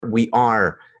we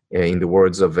are, in the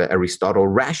words of Aristotle,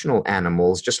 rational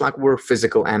animals, just like we're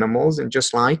physical animals, and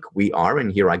just like we are,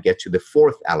 and here I get to the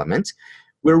fourth element,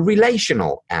 we're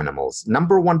relational animals.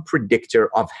 Number one predictor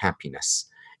of happiness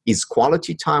is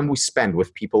quality time we spend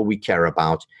with people we care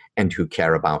about and who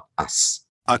care about us.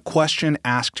 A question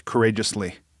asked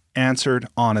courageously, answered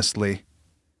honestly,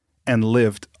 and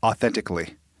lived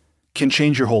authentically can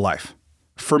change your whole life.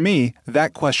 For me,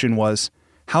 that question was,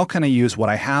 how can I use what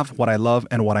I have, what I love,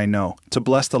 and what I know to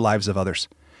bless the lives of others?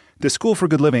 The School for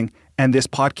Good Living and this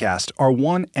podcast are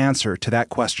one answer to that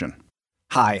question.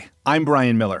 Hi, I'm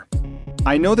Brian Miller.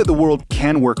 I know that the world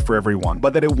can work for everyone,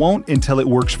 but that it won't until it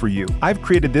works for you. I've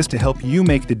created this to help you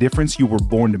make the difference you were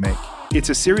born to make. It's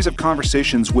a series of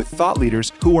conversations with thought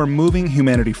leaders who are moving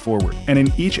humanity forward. And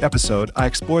in each episode, I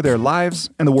explore their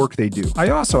lives and the work they do. I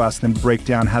also ask them to break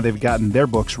down how they've gotten their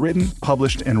books written,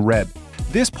 published, and read.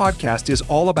 This podcast is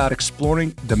all about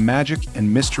exploring the magic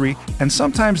and mystery, and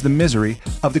sometimes the misery,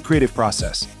 of the creative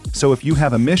process. So if you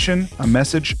have a mission, a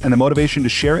message, and the motivation to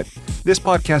share it, this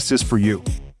podcast is for you.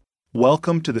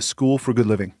 Welcome to the School for Good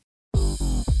Living.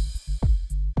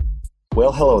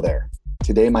 Well, hello there.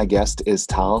 Today my guest is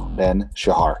Tal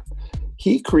Ben-Shahar.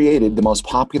 He created the most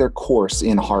popular course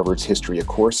in Harvard's history, a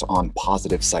course on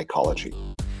positive psychology.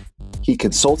 He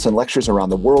consults and lectures around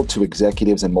the world to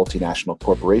executives in multinational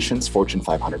corporations, Fortune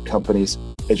 500 companies,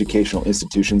 educational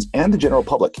institutions, and the general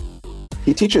public.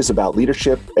 He teaches about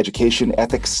leadership, education,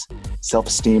 ethics,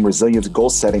 self-esteem, resilience,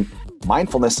 goal setting,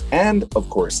 mindfulness, and, of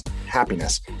course,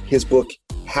 happiness. His book,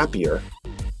 Happier,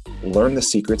 Learn the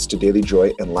Secrets to Daily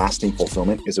Joy and Lasting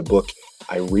Fulfillment, is a book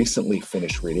I recently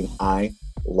finished reading. I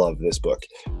love this book.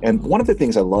 And one of the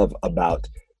things I love about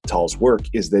Tal's work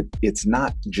is that it's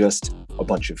not just a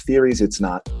bunch of theories. It's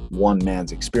not one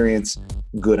man's experience,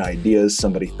 good ideas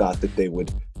somebody thought that they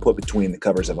would put between the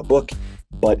covers of a book,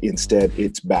 but instead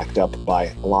it's backed up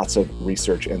by lots of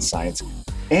research and science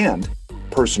and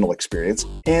personal experience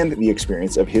and the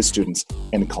experience of his students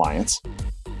and clients.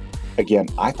 Again,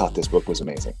 I thought this book was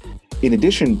amazing. In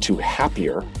addition to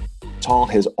Happier, Tal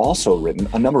has also written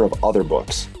a number of other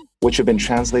books, which have been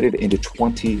translated into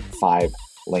 25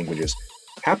 languages.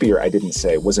 Happier, I didn't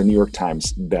say, was a New York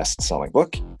Times best-selling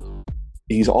book.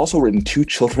 He's also written 2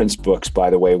 children's books,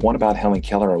 by the way, one about Helen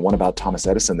Keller and one about Thomas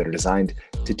Edison, that are designed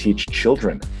to teach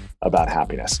children about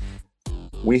happiness.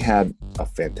 We had a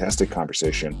fantastic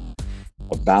conversation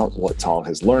about what Tal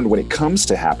has learned when it comes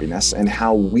to happiness and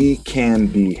how we can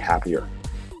be happier.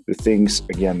 The things,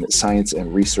 again, that science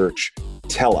and research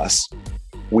tell us.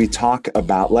 We talk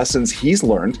about lessons he's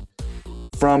learned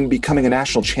from becoming a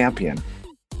national champion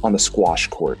on the squash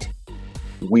court.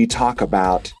 We talk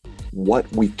about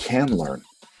what we can learn,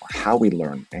 how we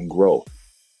learn and grow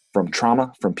from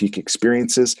trauma, from peak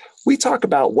experiences. We talk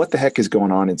about what the heck is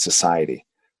going on in society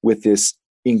with this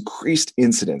increased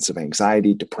incidence of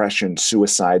anxiety, depression,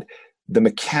 suicide, the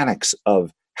mechanics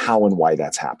of how and why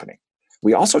that's happening.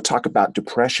 We also talk about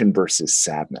depression versus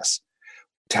sadness.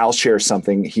 Tal shares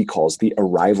something he calls the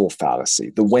arrival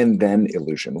fallacy, the when-then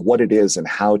illusion, what it is and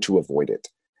how to avoid it.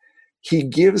 He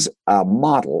gives a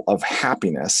model of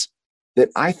happiness that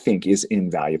I think is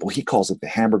invaluable. He calls it the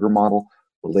hamburger model,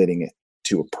 relating it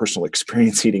to a personal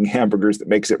experience eating hamburgers that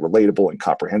makes it relatable and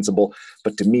comprehensible.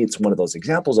 But to me, it's one of those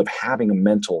examples of having a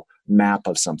mental map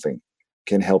of something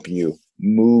can help you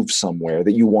move somewhere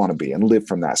that you want to be and live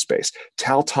from that space.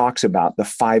 Tal talks about the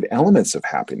 5 elements of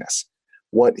happiness,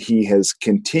 what he has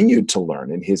continued to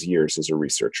learn in his years as a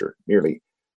researcher, nearly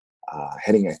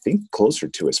heading, I think, closer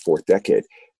to his 4th decade.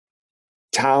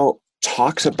 Tal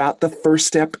talks about the first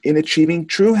step in achieving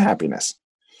true happiness.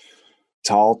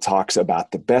 Tal talks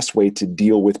about the best way to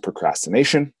deal with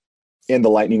procrastination. In the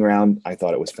lightning round, I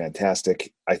thought it was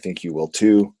fantastic. I think you will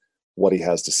too. What he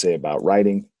has to say about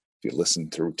writing, if you listen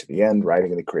through to the end,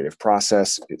 writing in the creative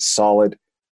process, it's solid.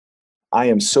 I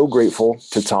am so grateful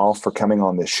to Tal for coming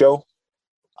on this show.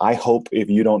 I hope, if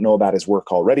you don't know about his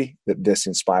work already, that this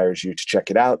inspires you to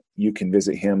check it out. You can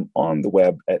visit him on the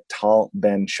web at Tal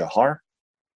Ben-Shahar,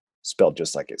 spelled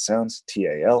just like it sounds,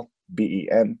 TalBenshahar.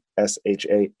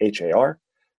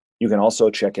 You can also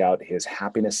check out his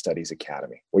Happiness Studies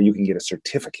Academy, where you can get a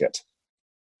certificate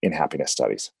in happiness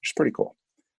studies, which is pretty cool.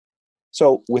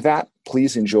 So with that,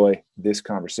 please enjoy this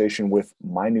conversation with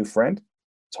my new friend,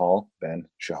 Tal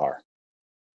Ben-Shahar.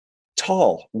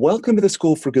 Tal, welcome to the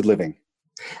School for Good Living.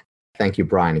 Thank you,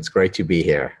 Brian. It's great to be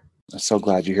here. I'm so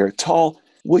glad you're here. Tal,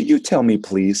 will you tell me,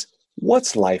 please,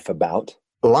 what's life about?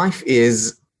 Life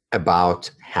is about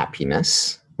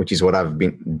happiness, which is what I've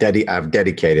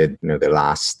dedicated, the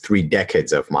last 3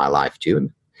 decades of my life to, a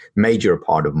major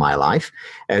part of my life.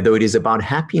 Though it is about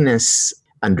happiness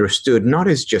understood not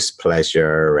as just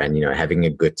pleasure and having a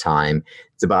good time.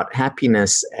 It's about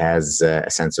happiness as a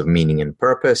sense of meaning and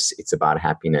purpose. It's about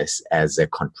happiness as a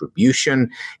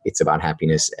contribution. It's about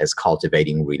happiness as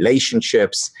cultivating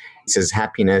relationships. It says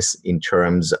happiness in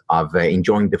terms of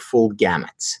enjoying the full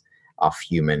gamut of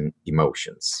human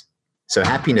emotions. So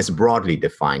happiness broadly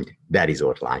defined, that is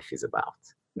what life is about.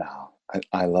 No,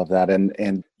 I love that.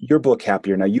 And your book,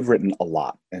 Happier, now you've written a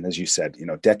lot. And as you said,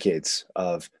 decades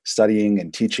of studying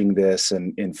and teaching this,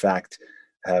 and in fact,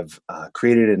 have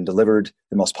created and delivered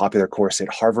the most popular course at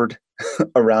Harvard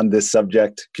around this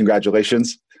subject.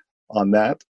 Congratulations on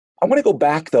that. I want to go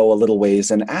back, though, a little ways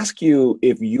and ask you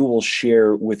if you will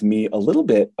share with me a little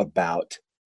bit about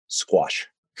squash.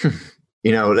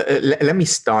 Let me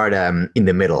start in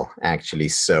the middle, actually.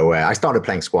 So I started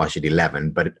playing squash at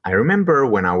 11, but I remember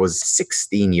when I was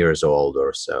 16 years old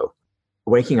or so,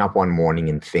 waking up one morning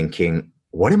and thinking,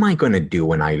 what am I going to do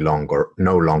when I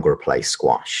no longer play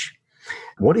squash?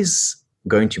 What is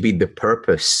going to be the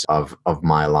purpose of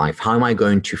my life? How am I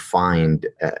going to find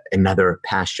another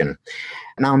passion?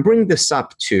 Now, I'm bringing this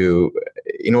up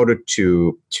in order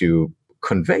to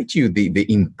convey to you the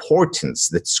importance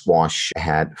that squash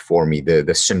had for me,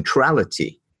 the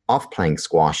centrality of playing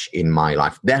squash in my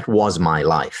life. That was my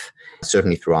life,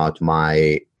 certainly throughout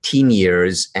my teen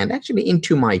years and actually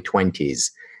into my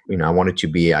 20s.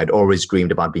 I'd always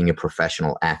dreamed about being a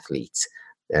professional athlete.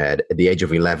 At the age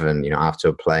of 11,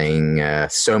 after playing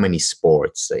so many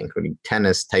sports, including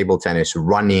tennis, table tennis,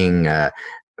 running,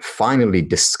 finally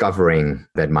discovering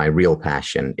that my real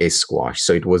passion is squash.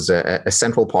 So it was a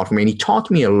central part for me. And he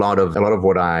taught me a lot of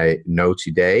what I know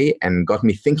today and got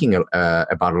me thinking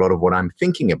about a lot of what I'm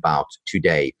thinking about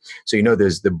today. So,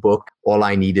 there's the book, All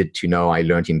I Needed to Know I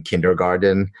Learned in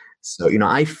Kindergarten. So,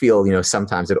 I feel,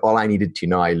 sometimes that all I needed to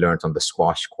know I learned on the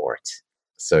squash court.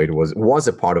 So it was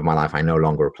a part of my life. I no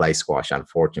longer play squash,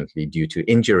 unfortunately, due to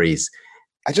injuries.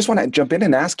 I just want to jump in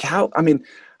and ask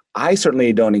I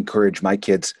certainly don't encourage my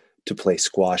kids to play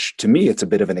squash. To me, it's a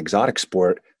bit of an exotic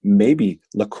sport. Maybe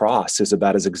lacrosse is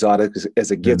about as exotic as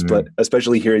it gets, but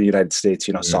especially here in the United States,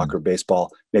 soccer,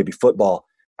 baseball, maybe football.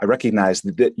 I recognize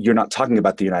that you're not talking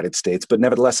about the United States, but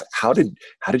nevertheless, how did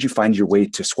you find your way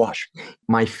to squash?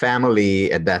 My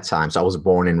family at that time, so I was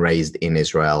born and raised in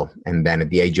Israel. And then at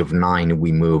the age of 9,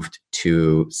 we moved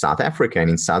to South Africa.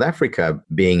 And in South Africa,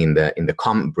 being in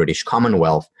the British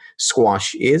Commonwealth,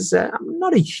 squash is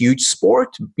not a huge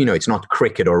sport. It's not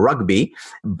cricket or rugby,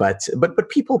 but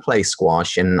people play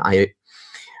squash. And I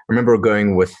remember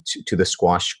going to the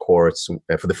squash courts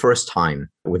for the first time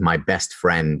with my best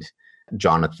friend,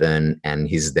 Jonathan, and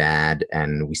his dad,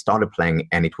 and we started playing,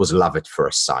 and it was love at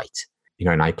first sight.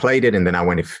 And I played it, and then I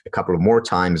went a couple of more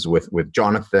times with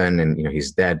Jonathan, and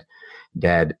his dad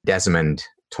Desmond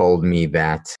told me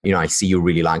that, I see you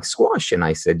really like squash. And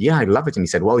I said, yeah, I love it. And he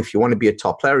said, well, if you want to be a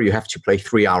top player, you have to play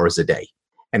 3 hours a day.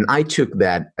 And I took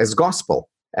that as gospel.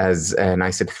 And I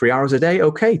said, 3 hours a day?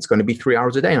 Okay, it's going to be 3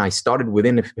 hours a day. And I started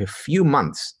within a few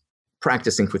months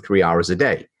practicing for 3 hours a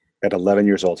day. At 11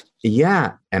 years old.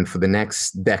 Yeah. And for the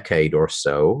next decade or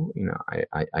so,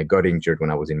 I got injured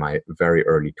when I was in my very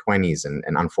early 20s and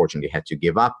unfortunately had to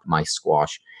give up my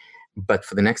squash. But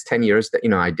for the next 10 years,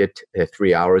 I did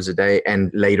 3 hours a day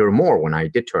and later more when I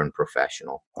did turn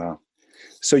professional. Wow.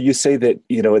 So you say that,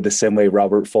 in the same way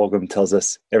Robert Fulghum tells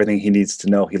us everything he needs to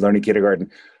know, he learned in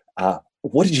kindergarten.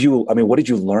 What did you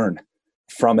learn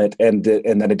from it? And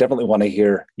then I definitely want to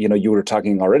hear, you were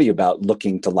talking already about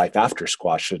looking to life after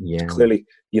squash. Yeah. Clearly,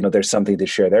 there's something to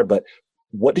share there, but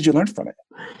what did you learn from it?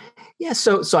 Yeah.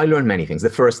 So I learned many things. The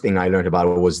first thing I learned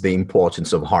about was the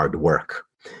importance of hard work.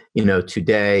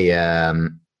 Today,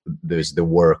 there's the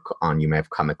work you may have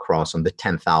come across on the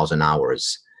 10,000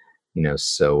 hours,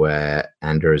 so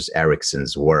Anders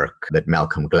Ericsson's work that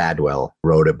Malcolm Gladwell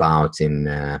wrote about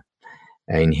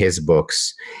in his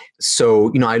books.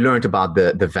 So, I learned about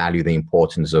the value, the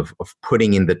importance of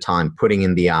putting in the time, putting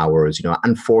in the hours.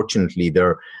 Unfortunately,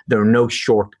 there are no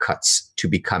shortcuts to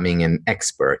becoming an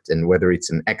expert. And whether it's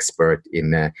an expert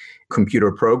in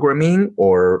computer programming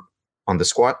or on the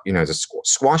squat, as a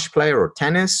squash player or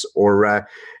tennis or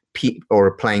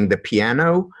playing the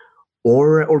piano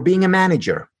or being a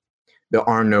manager, there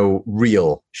are no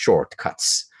real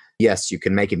shortcuts. Yes, you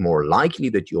can make it more likely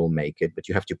that you'll make it, but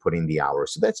you have to put in the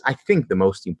hours. So that's, I think, the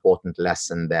most important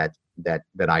lesson that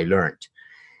I learned,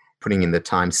 putting in the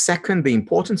time. Second, the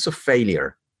importance of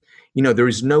failure. There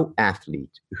is no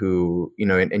athlete who,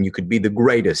 and you could be the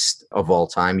greatest of all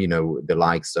time, the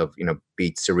likes of,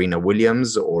 beat Serena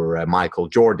Williams or Michael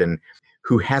Jordan,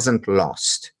 who hasn't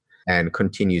lost and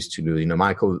continues to lose.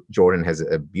 Michael Jordan has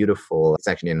a beautiful, it's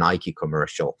actually a Nike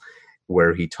commercial,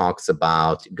 where he talks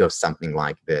about, it goes something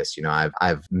like this,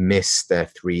 I've missed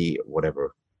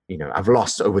I've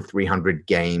lost over 300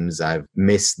 games. I've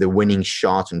missed the winning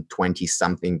shot 20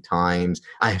 something times.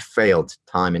 I have failed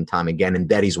time and time again, and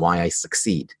that is why I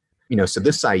succeed. So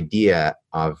this idea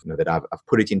of, that I've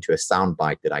put it into a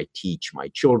soundbite that I teach my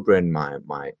children,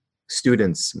 my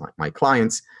students, my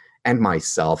clients, and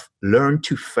myself: learn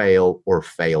to fail or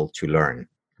fail to learn.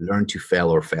 Learn to fail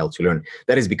or fail to learn.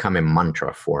 That has become a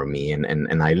mantra for me,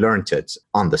 and I learned it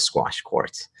on the squash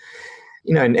court.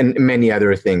 And many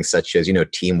other things, such as,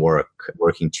 teamwork,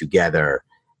 working together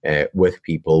with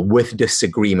people, with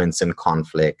disagreements and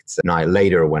conflicts. And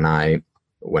later, when I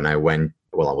went,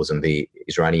 I was in the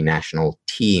Israeli national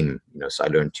team, so I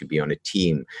learned to be on a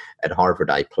team. At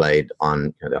Harvard, I played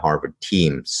on the Harvard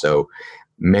team. So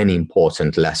many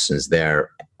important lessons there,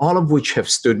 all of which have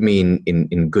stood me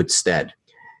in good stead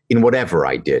in whatever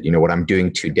I did. What I'm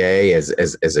doing today as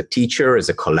a teacher, as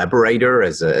a collaborator,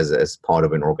 as part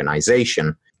of an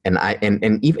organization. And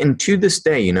even to this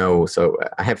day, so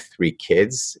I have 3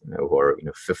 kids, who are,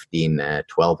 15,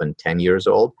 12, and 10 years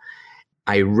old.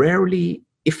 I rarely,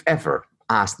 if ever,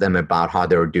 ask them about how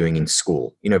they're doing in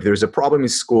school. If there's a problem in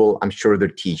school, I'm sure their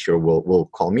teacher will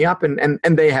call me up, and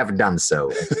they have done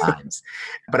so at times.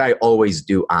 But I always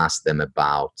do ask them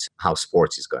about how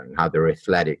sports is going, how they're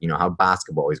athletic, how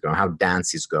basketball is going, how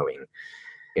dance is going,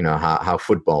 how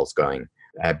football is going,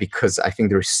 because I think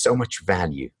there's so much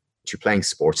value to playing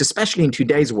sports, especially in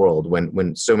today's world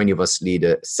when so many of us lead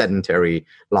a sedentary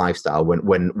lifestyle,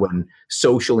 when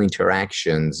social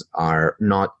interactions are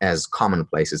not as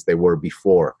commonplace as they were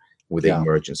before with the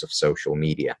emergence of social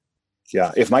media.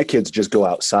 Yeah. If my kids just go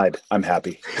outside, I'm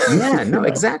happy. Yeah, no,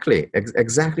 exactly.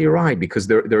 Exactly right. Because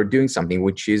they're doing something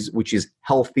which is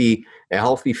healthy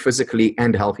physically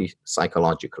and healthy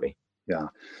psychologically. Yeah.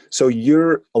 So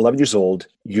you're 11 years old.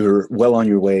 You're well on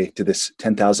your way to this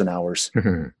 10,000 hours.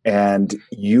 Mm-hmm. And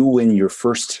you win your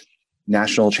first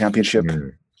national championship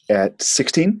at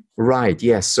 16? Right.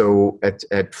 Yes. So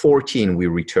at 14, we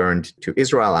returned to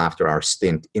Israel after our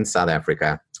stint in South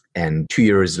Africa. And 2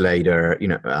 years later,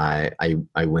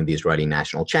 I win the Israeli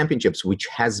national championships, which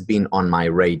has been on my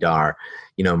radar,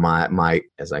 my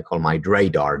as I call my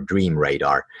radar, dream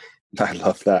radar. I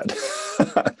love that.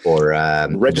 For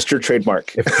registered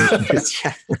trademark.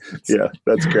 Yeah,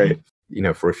 that's great.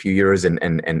 For a few years,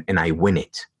 and I win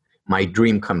it. My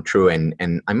dream come true.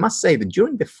 And I must say that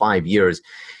during the 5 years,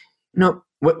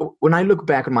 when I look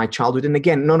back at my childhood, and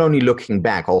again, not only looking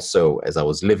back, also as I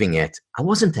was living it, I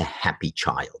wasn't a happy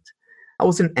child. I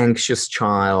was an anxious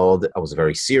child. I was a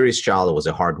very serious child. I was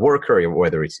a hard worker,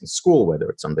 whether it's in school, whether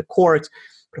it's on the court.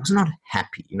 But I was not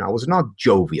happy. I was not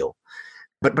jovial.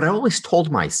 But I always told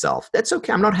myself, that's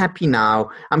okay. I'm not happy now.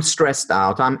 I'm stressed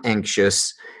out. I'm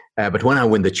anxious. But when I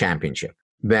win the championship,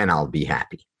 then I'll be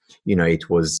happy. It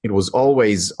was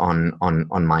always on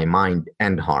my mind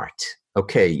and heart.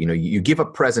 Okay, you give a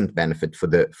present benefit for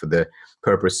the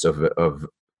purpose of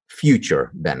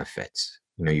future benefits.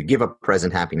 You give up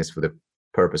present happiness for the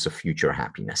purpose of future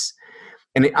happiness.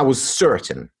 And I was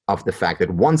certain of the fact that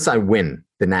once I win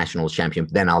the national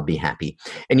championship, then I'll be happy.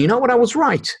 And you know what? I was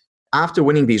right. After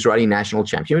winning the Israeli national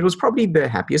championship, it was probably the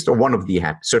happiest, or one of the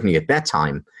certainly at that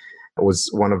time, was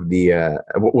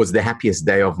the happiest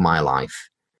day of my life.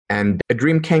 And a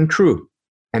dream came true.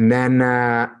 And then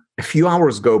a few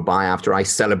hours go by after I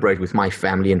celebrate with my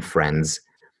family and friends.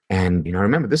 And I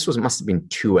remember must have been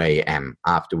 2 a.m.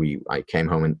 after I came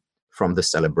home from the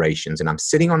celebrations, and I'm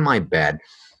sitting on my bed,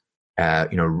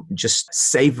 just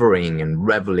savoring and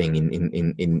reveling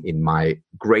in my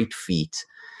great feat.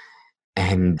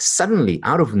 And suddenly,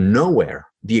 out of nowhere,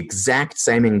 the exact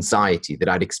same anxiety that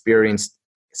I'd experienced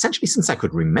essentially since I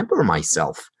could remember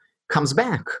myself comes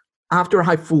back after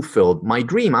I fulfilled my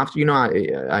dream. After,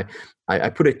 I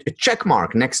put a check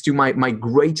mark next to my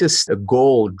greatest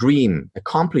goal, dream,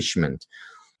 accomplishment.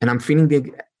 And I'm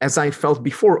feeling as I felt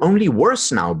before, only worse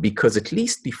now, because at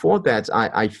least before that,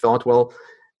 I thought, well,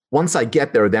 once I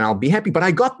get there, then I'll be happy. But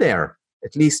I got there,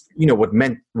 at least,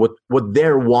 what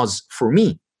there was for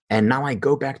me. And now I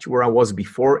go back to where I was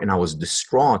before, and I was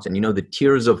distraught. And, the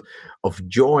tears of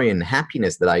joy and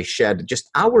happiness that I shed just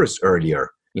hours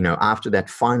earlier, after that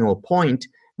final point,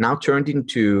 now turned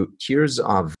into tears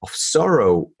of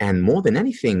sorrow, and more than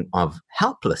anything, of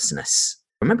helplessness.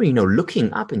 I remember,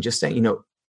 looking up and just saying,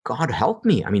 God help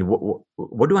me. I mean,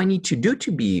 what do I need to do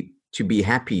to be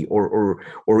happy, or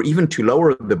even to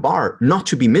lower the bar, not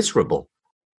to be miserable?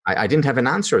 I didn't have an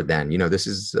answer then. This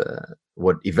is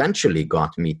what eventually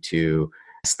got me to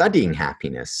studying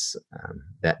happiness,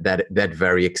 that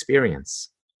very experience.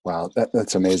 Wow,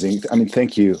 that's amazing. I mean,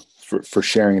 thank you for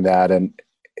sharing that. And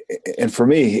for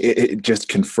me, it just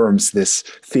confirms this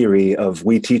theory of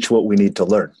we teach what we need to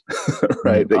learn,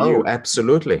 right?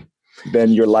 Absolutely. Then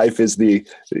your life is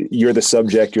you're the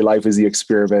subject, your life is the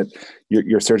experiment,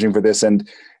 you're searching for this. And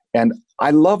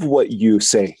I love what you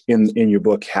say in your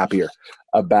book, Happier,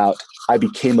 about I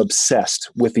became obsessed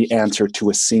with the answer to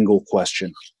a single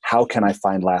question. How can I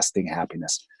find lasting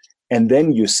happiness? And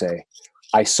then you say,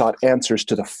 I sought answers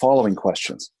to the following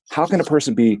questions. How can a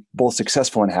person be both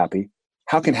successful and happy?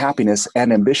 How can happiness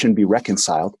and ambition be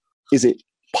reconciled? Is it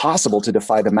possible to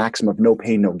defy the maxim of no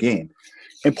pain, no gain?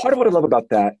 And part of what I love about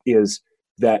that is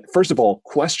that, first of all,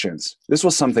 questions. This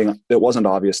was something that wasn't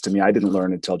obvious to me. I didn't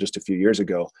learn until just a few years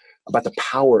ago about the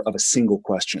power of a single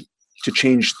question to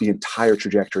change the entire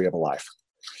trajectory of a life.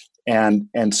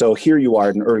 And so here you are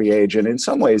at an early age, and in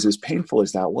some ways, as painful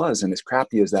as that was and as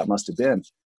crappy as that must have been,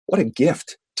 what a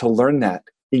gift to learn that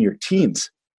in your teens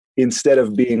instead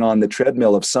of being on the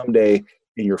treadmill of someday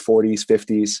in your 40s,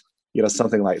 50s,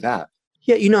 something like that.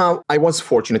 Yeah, I was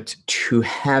fortunate to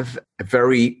have a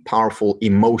very powerful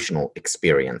emotional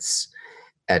experience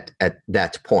at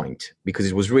that point, because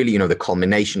it was really, the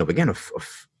culmination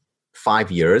of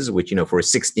 5 years, which, for a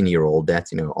 16-year-old,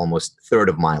 that's, almost a third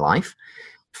of my life.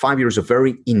 5 years of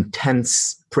very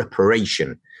intense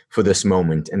preparation for this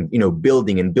moment and,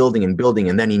 building and building and building.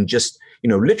 And then in just,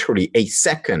 literally a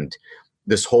second,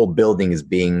 this whole building is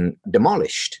being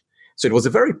demolished. So it was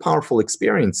a very powerful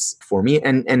experience for me.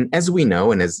 And as we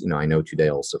know, and as I know today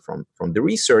also from the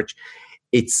research,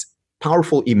 it's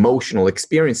powerful emotional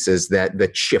experiences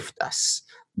that shift us.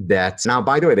 That now,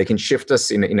 by the way, they can shift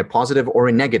us in a positive or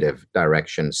a negative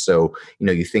direction. So,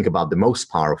 you think about the most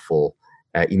powerful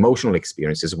emotional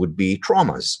experiences would be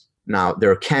traumas. Now,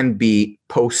 there can be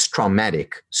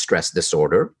post-traumatic stress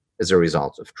disorder as a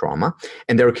result of trauma.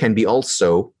 And there can be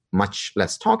also, much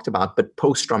less talked about, but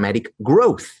post-traumatic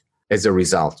growth as a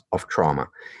result of trauma.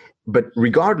 But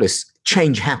regardless,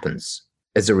 change happens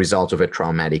as a result of a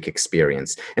traumatic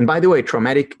experience. And by the way,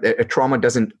 trauma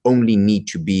doesn't only need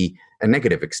to be a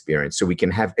negative experience. So we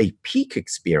can have a peak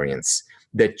experience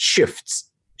that shifts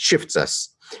us.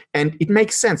 And it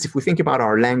makes sense if we think about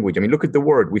our language. I mean, look at the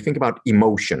word. We think about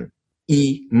emotion.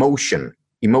 Emotion.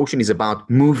 Emotion is about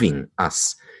moving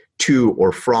us to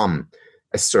or from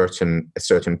a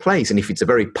certain place. And if it's a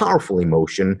very powerful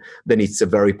emotion, then it's a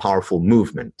very powerful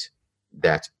movement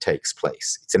that takes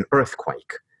place. It's an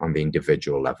earthquake on the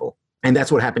individual level. And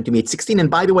that's what happened to me at 16. And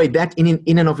by the way, that in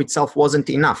and of itself wasn't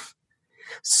enough.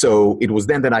 So it was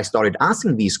then that I started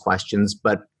asking these questions,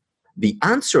 but the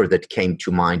answer that came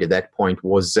to mind at that point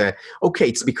was, okay,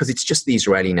 it's because it's just the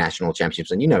Israeli national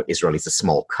championships. And, Israel is a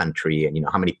small country. And,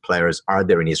 how many players are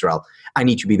there in Israel? I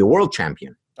need to be the world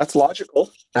champion. That's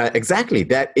logical. Exactly.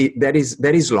 That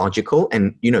is logical.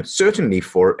 And, certainly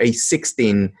for a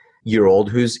 16-year-old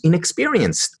who's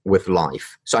inexperienced with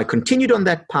life. So I continued on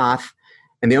that path.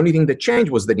 And the only thing that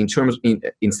changed was that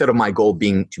instead of my goal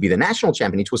being to be the national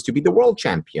champion, it was to be the world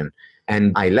champion.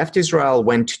 And I left Israel,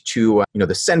 went to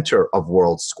the center of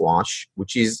world squash,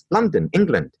 which is London,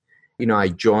 England. I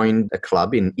joined a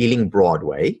club in Ealing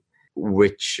Broadway,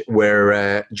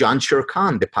 where Jan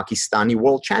Khan, the Pakistani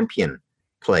world champion,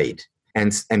 played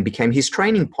and became his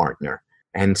training partner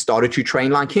and started to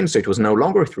train like him. So it was no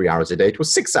longer 3 hours a day, it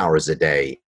was 6 hours a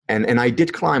day. And I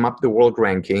did climb up the world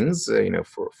rankings,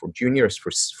 for juniors,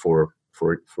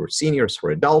 for seniors,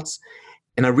 for adults.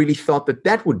 And I really thought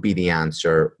that would be the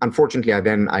answer. Unfortunately,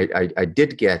 I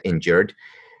did get injured.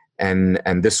 And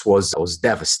I was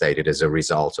devastated as a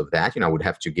result of that. I would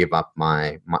have to give up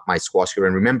my squash career.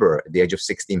 And remember, at the age of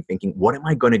 16, thinking, what am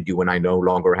I going to do when I no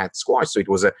longer had squash? So it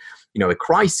was a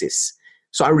crisis.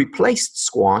 So I replaced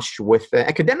squash with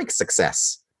academic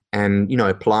success and,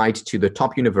 applied to the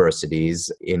top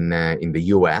universities in the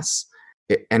US.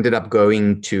 It ended up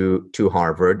going to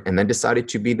Harvard and then decided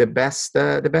to be the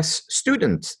best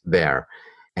student there.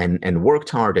 And worked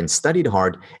hard and studied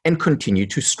hard and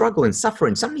continued to struggle and suffer.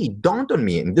 And suddenly it dawned on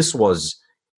me, and this was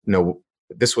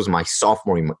my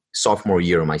sophomore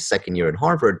year or my second year at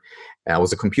Harvard. I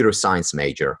was a computer science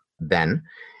major then.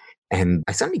 And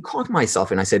I suddenly caught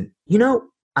myself and I said,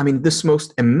 I'm in this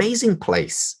most amazing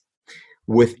place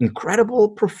with incredible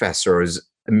professors,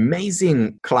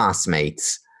 amazing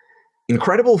classmates,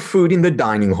 incredible food in the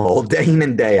dining hall day in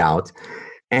and day out,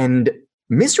 and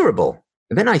miserable.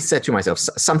 And then I said to myself,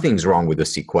 something's wrong with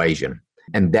this equation.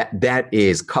 And that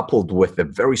is coupled with a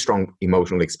very strong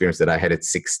emotional experience that I had at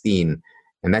 16.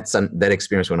 And that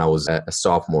experience when I was a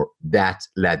sophomore, that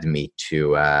led me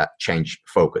to change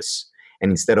focus.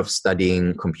 And instead of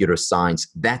studying computer science,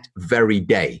 that very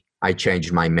day, I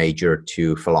changed my major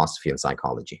to philosophy and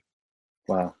psychology.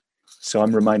 Wow. So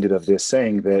I'm reminded of this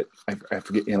saying that I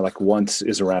forget, like once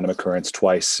is a random occurrence,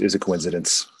 twice is a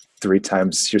coincidence, three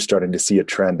times you're starting to see a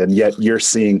trend. And yet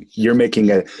you're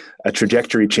making a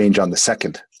trajectory change on the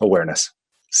second awareness.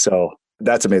 So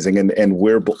that's amazing. And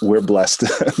we're blessed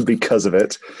because of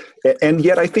it. And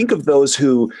yet I think of those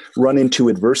who run into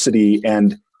adversity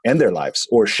and end their lives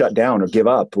or shut down or give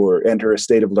up or enter a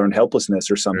state of learned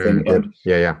helplessness or something. And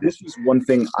Yeah. this is one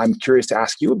thing I'm curious to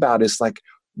ask you about is like,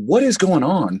 what is going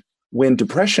on when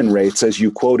depression rates, as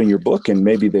you quote in your book, and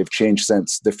maybe they've changed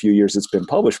since the few years it's been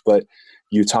published, but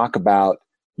you talk about,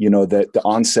 that the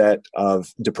onset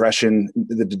of depression,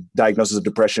 the diagnosis of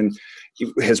depression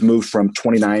has moved from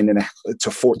 29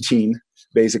 to 14,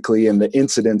 basically. And the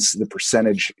incidence, the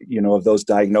percentage, of those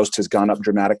diagnosed has gone up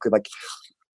dramatically. Like,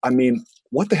 I mean,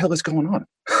 what the hell is going on?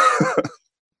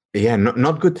 Yeah,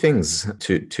 not good things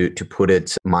to put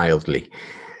it mildly.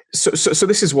 So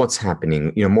this is what's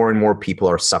happening. More and more people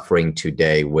are suffering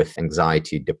today with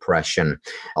anxiety, depression.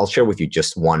 I'll share with you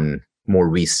just one more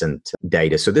recent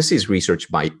data. So this is research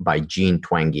by Jean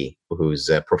Twenge, who's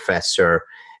a professor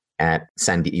at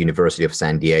University of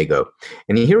San Diego.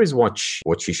 And here is what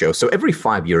she shows. So every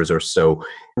 5 years or so,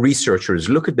 researchers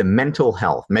look at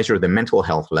measure the mental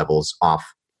health levels of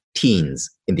teens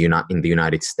in the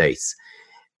United States.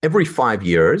 Every 5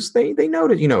 years, they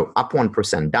noted, up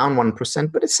 1%, down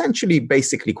 1%, but essentially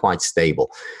basically quite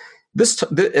stable.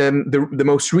 The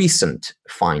most recent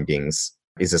findings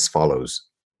is as follows.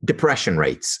 Depression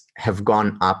rates have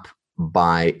gone up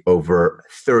by over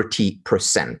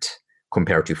 30%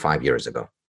 compared to 5 years ago.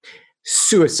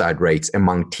 Suicide rates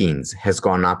among teens has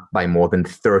gone up by more than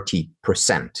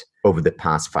 30% over the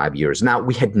past 5 years. Now,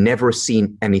 we had never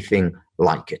seen anything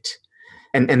like it.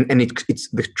 And it's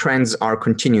the trends are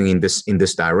continuing in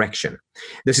this direction.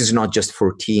 This is not just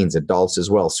for teens, adults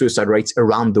as well. Suicide rates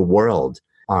around the world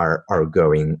are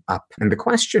going up. And the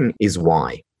question is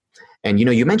why? And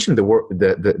you mentioned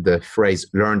the phrase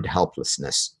learned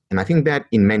helplessness, and I think that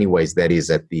in many ways that is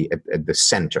at the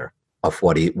center of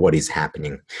what is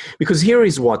happening. Because here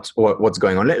is what's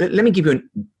going on. Let me give you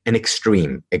an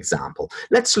extreme example.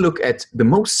 Let's look at the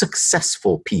most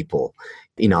successful people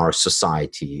in our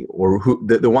society, or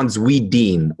the ones we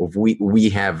deem we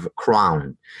have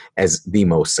crowned as the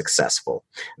most successful,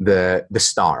 the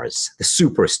stars, the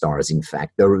superstars, in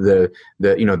fact,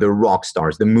 the rock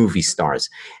stars, the movie stars.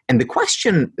 And the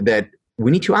question that we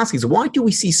need to ask is, why do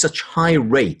we see such high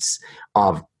rates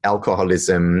of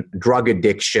alcoholism, drug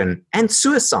addiction, and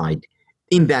suicide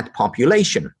in that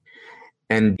population?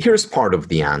 And here's part of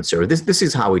the answer. This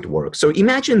is how it works. So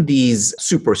imagine these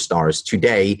superstars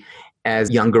today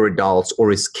as younger adults or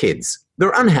as kids.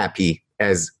 They're unhappy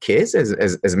as kids,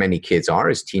 as many kids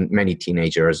are, many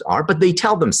teenagers are, but they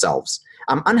tell themselves,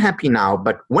 I'm unhappy now,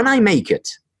 but when I make it,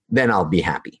 then I'll be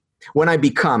happy. When I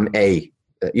become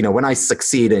when I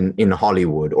succeed in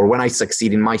Hollywood, or when I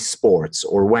succeed in my sports,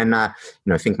 or when,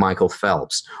 think Michael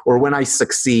Phelps, or when I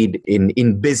succeed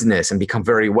in business and become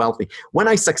very wealthy, when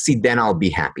I succeed, then I'll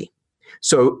be happy.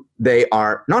 So they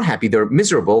are not happy, they're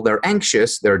miserable, they're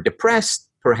anxious, they're depressed,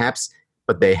 perhaps,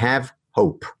 but they have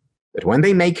hope that when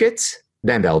they make it,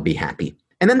 then they'll be happy.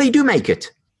 And then they do make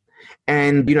it.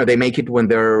 And, they make it when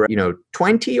they're,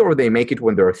 20, or they make it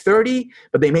when they're 30,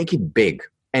 but they make it big.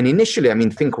 And initially,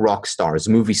 think rock stars,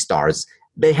 movie stars,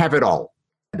 they have it all.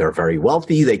 They're very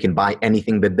wealthy. They can buy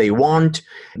anything that they want.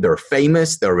 They're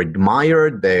famous. They're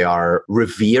admired. They are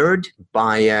revered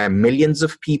by millions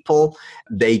of people.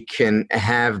 They can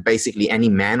have basically any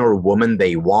man or woman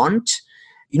they want.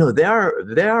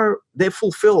 They're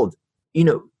fulfilled,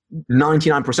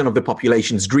 99% of the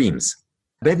population's dreams.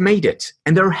 They've made it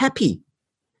and they're happy.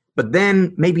 But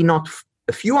then maybe not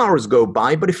a few hours go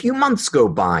by, but a few months go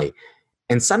by.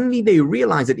 And suddenly they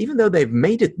realize that even though they've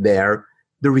made it there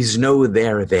is no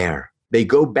there. They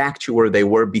go back to where they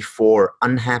were before,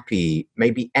 unhappy,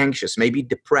 maybe anxious, maybe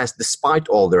depressed, despite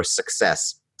all their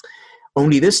success.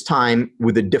 Only this time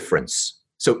with a difference.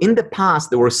 So in the past,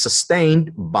 they were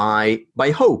sustained by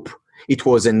hope. It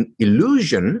was an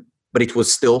illusion, but it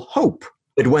was still hope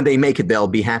that when they make it, they'll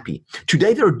be happy.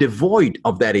 Today, they're devoid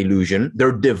of that illusion.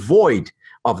 They're devoid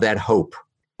of that hope.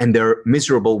 And they're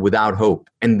miserable without hope.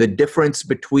 And the difference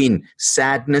between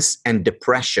sadness and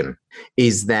depression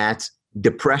is that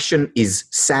depression is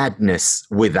sadness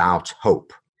without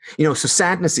hope. So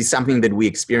sadness is something that we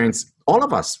experience, all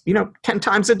of us, 10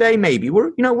 times a day maybe.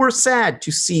 We're sad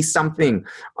to see something,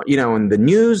 in the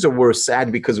news, or we're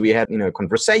sad because we had, a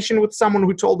conversation with someone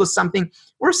who told us something.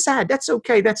 We're sad. That's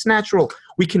okay. That's natural.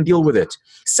 We can deal with it.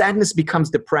 Sadness becomes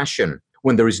depression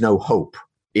when there is no hope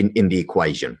in the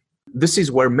equation. This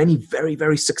is where many very,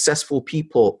 very successful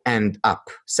people end up.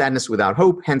 Sadness without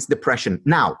hope, hence depression.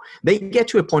 Now, they get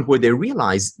to a point where they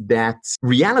realize that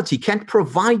reality can't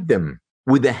provide them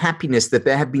with the happiness that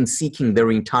they have been seeking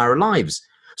their entire lives.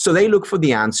 So they look for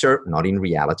the answer, not in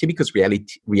reality, because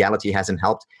reality hasn't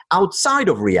helped, outside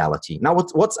of reality. Now,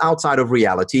 what's outside of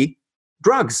reality?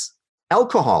 Drugs,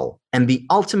 alcohol, and the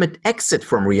ultimate exit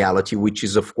from reality, which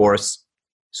is, of course,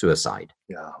 suicide.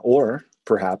 Yeah. Or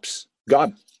perhaps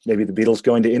God. Maybe the Beatles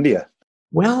going to India.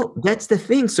 Well, that's the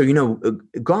thing. So,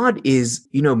 God is,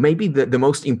 maybe the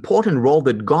most important role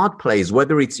that God plays,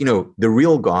 whether it's, the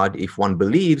real God, if one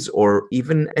believes, or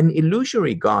even an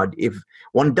illusory God, if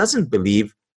one doesn't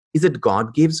believe, is that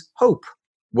God gives hope,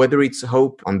 whether it's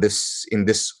hope in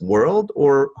this world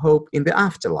or hope in the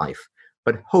afterlife.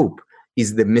 But hope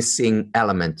is the missing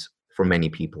element for many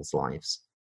people's lives.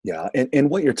 Yeah.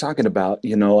 And what you're talking about,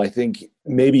 I think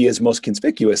maybe is most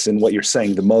conspicuous in what you're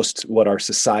saying, the most what our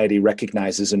society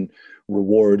recognizes and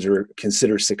rewards or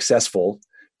considers successful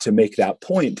to make that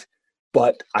point.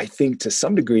 But I think to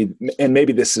some degree, and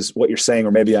maybe this is what you're saying,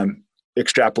 or maybe I'm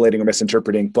extrapolating or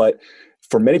misinterpreting, but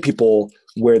for many people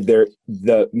where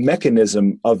the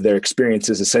mechanism of their experience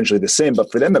is essentially the same,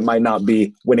 but for them, it might not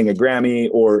be winning a Grammy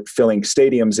or filling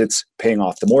stadiums. It's paying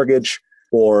off the mortgage,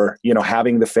 or,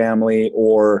 having the family,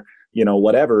 or,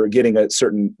 whatever, getting a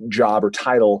certain job or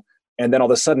title. And then all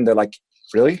of a sudden they're like,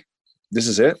 really? This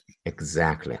is it?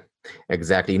 Exactly.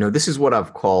 This is what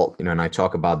I've called, and I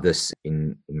talk about this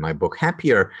in my book,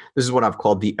 Happier. This is what I've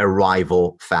called the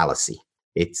arrival fallacy.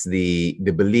 It's the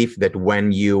belief that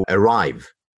when you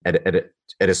arrive at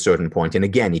a certain point, and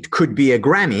again, it could be a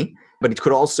Grammy, but it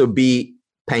could also be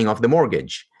paying off the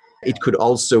mortgage. It could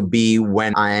also be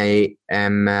when I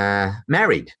am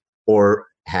married or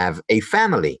have a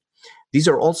family. These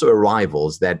are also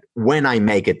arrivals that when I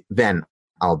make it, then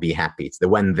I'll be happy. It's the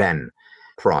when-then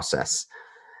process.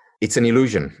 It's an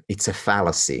illusion. It's a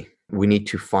fallacy. We need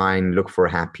to look for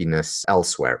happiness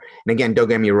elsewhere. And again, don't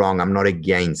get me wrong, I'm not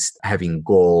against having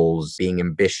goals, being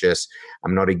ambitious.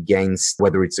 I'm not against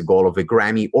whether it's a goal of a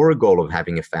Grammy or a goal of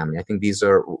having a family. I think these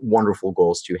are wonderful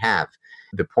goals to have.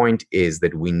 The point is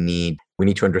that we need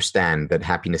to understand that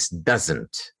happiness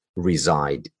doesn't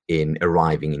reside in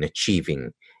arriving, in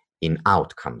achieving, in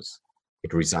outcomes.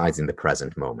 It resides in the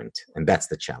present moment. And that's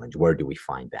the challenge. Where do we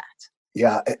find that?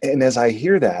 Yeah. And as I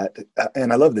hear that,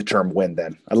 and I love the term when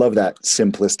then, I love that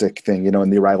simplistic thing, in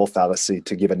the arrival fallacy,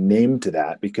 to give a name to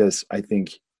that, because I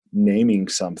think naming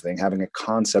something, having a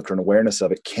concept or an awareness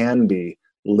of it, can be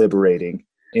liberating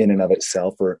in and of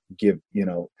itself, or give,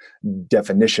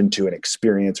 definition to an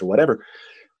experience or whatever.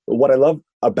 But what I love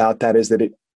about that is that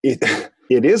it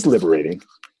is liberating.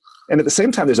 And at the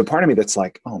same time, there's a part of me that's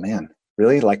like, oh man,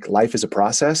 really? Like life is a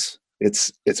process.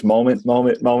 It's moment.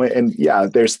 And yeah,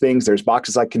 there's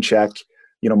boxes I can check,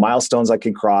 milestones I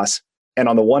can cross. And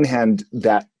on the one hand,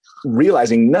 that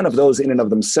realizing none of those in and of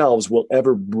themselves will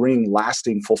ever bring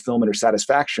lasting fulfillment or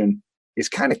satisfaction is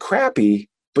kind of crappy.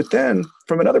 But then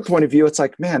from another point of view, it's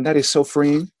like, man, that is so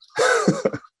freeing.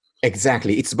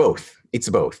 Exactly. It's both.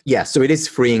 Yeah. So it is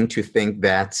freeing to think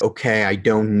that, okay, I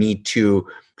don't need to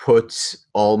put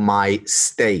all my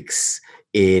stakes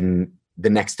in the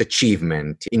next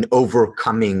achievement, in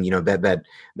overcoming, that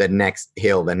next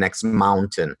hill, the next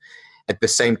mountain. At the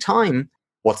same time,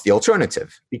 what's the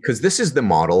alternative? Because this is the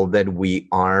model that we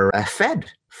are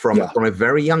fed from a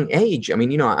very young age. I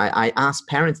mean, I ask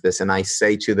parents this, and I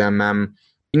say to them,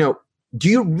 do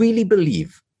you really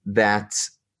believe that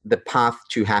the path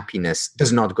to happiness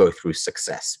does not go through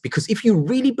success? Because if you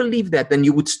really believe that, then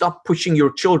you would stop pushing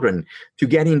your children to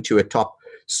get into a top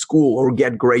school or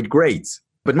get great grades.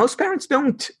 But most parents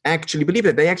don't actually believe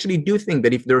that. They actually do think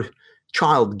that if their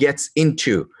child gets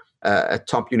into a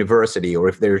top university, or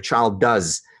if their child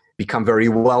does become very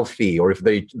wealthy, or if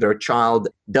their child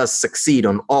does succeed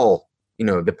on all,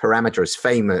 the parameters,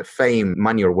 fame,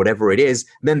 money, or whatever it is,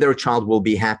 then their child will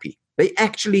be happy. They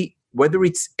actually, whether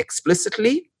it's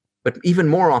explicitly, but even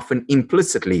more often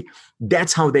implicitly,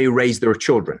 that's how they raise their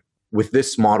children, with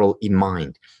this model in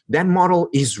mind. That model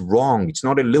is wrong. It's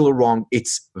not a little wrong.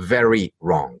 It's very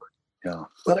wrong. Yeah.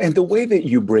 Well, and the way that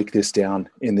you break this down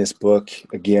in this book,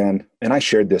 again, and I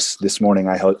shared this morning,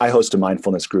 I host a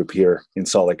mindfulness group here in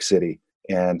Salt Lake City.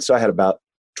 And so I had about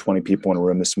 20 people in a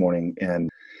room this morning,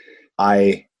 and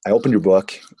I opened your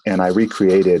book and I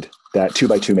recreated that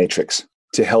 2x2 matrix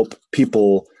to help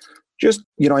people. Just,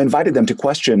 I invited them to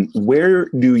question, where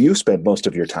do you spend most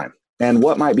of your time? And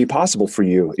what might be possible for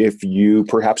you if you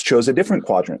perhaps chose a different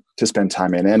quadrant to spend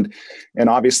time in? And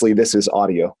obviously this is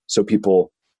audio, so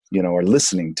people, are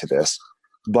listening to this.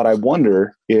 But I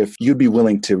wonder if you'd be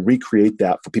willing to recreate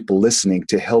that for people listening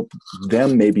to help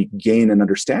them maybe gain an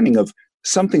understanding of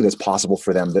something that's possible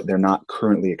for them that they're not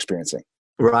currently experiencing.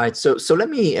 Right. So let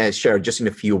me share just in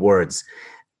a few words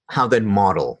how that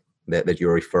model that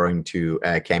you're referring to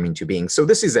came into being. So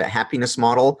this is a happiness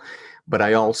model, but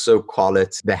I also call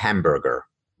it the hamburger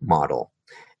model.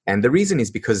 And the reason is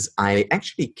because I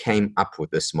actually came up with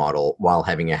this model while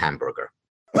having a hamburger.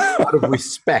 Out of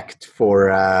respect for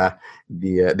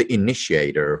the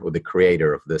initiator or the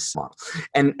creator of this model,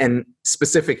 and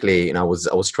specifically, I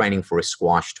was training for a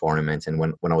squash tournament, and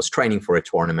when I was training for a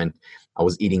tournament, I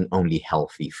was eating only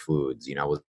healthy foods. I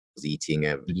was eating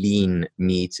lean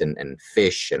meat and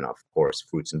fish, and of course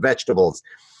fruits and vegetables.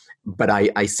 But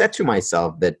I said to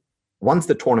myself that once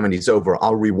the tournament is over,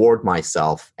 I'll reward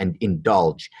myself and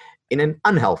indulge in an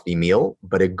unhealthy meal,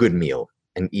 but a good meal,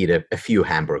 and eat a few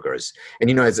hamburgers.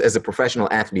 And, as a professional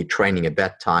athlete training at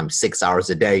that time, 6 hours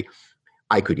a day,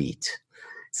 I could eat.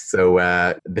 So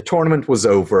the tournament was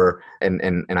over,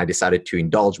 and I decided to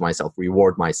indulge myself,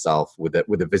 reward myself with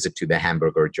a visit to the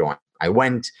hamburger joint. I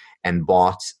went and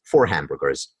bought 4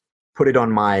 hamburgers, put it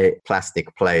on my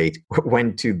plastic plate,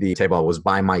 went to the table. I was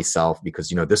by myself because,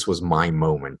 this was my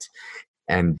moment,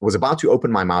 and was about to open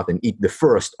my mouth and eat the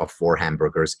first of 4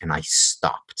 hamburgers, and I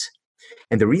stopped.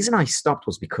 And the reason I stopped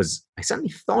was because I suddenly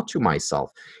thought to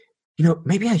myself,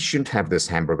 maybe I shouldn't have this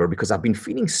hamburger because I've been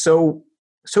feeling so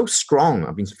strong.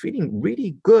 I've been feeling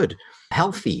really good,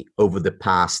 healthy over the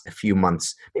past few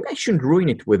months. Maybe I shouldn't ruin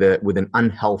it with an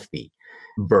unhealthy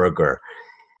burger.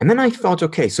 And then I thought,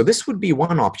 okay, so this would be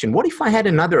one option. What if I had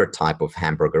another type of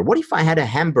hamburger? What if I had a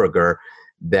hamburger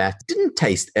that didn't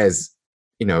taste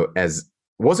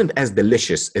wasn't as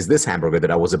delicious as this hamburger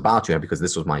that I was about to have, because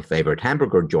this was my favorite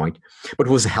hamburger joint, but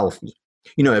was healthy.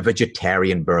 A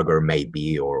vegetarian burger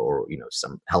maybe, or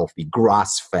some healthy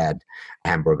grass-fed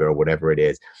hamburger or whatever it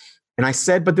is. And I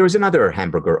said, but there's another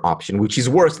hamburger option, which is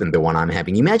worse than the one I'm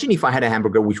having. Imagine if I had a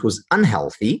hamburger which was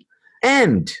unhealthy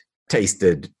and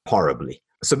tasted horribly.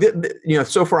 So,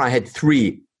 so far I had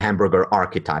 3 hamburger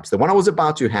archetypes. The one I was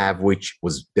about to have, which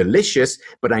was delicious,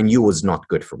 but I knew was not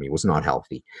good for me, was not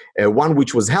healthy. One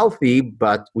which was healthy,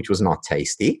 but which was not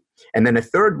tasty. And then a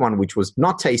third one, which was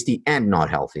not tasty and not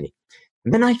healthy.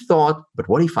 And then I thought, but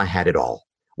what if I had it all?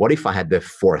 What if I had the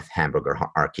 4th hamburger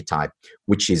archetype,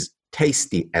 which is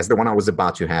tasty as the one I was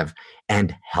about to have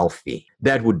and healthy?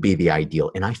 That would be the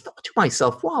ideal. And I thought to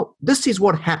myself, wow, this is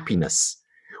what happiness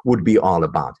would be all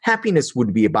about. Happiness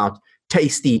would be about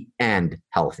tasty and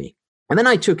healthy. And then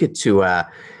I took it to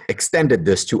extended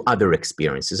this to other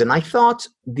experiences. And I thought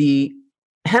the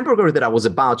hamburger that I was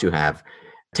about to have,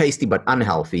 tasty but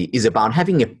unhealthy, is about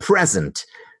having a present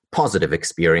positive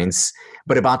experience,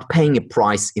 but about paying a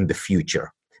price in the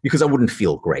future, because I wouldn't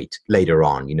feel great later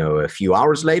on, a few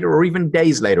hours later or even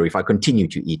days later if I continue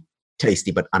to eat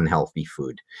tasty but unhealthy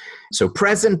food. So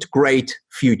present, great;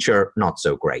 future, not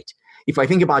so great. If I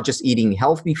think about just eating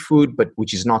healthy food, but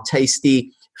which is not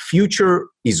tasty, future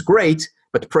is great,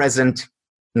 but present,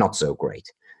 not so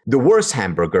great. The worst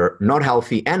hamburger, not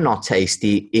healthy and not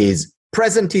tasty, is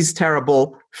present is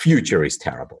terrible, future is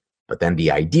terrible. But then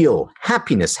the ideal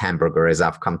happiness hamburger, as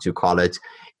I've come to call it,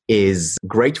 is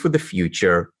great for the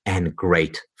future and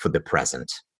great for the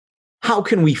present. How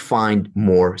can we find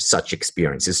more such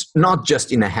experiences, not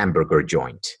just in a hamburger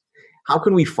joint? How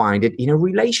can we find it in a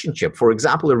relationship? For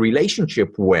example, a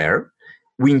relationship where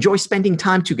we enjoy spending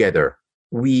time together,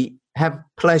 we have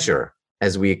pleasure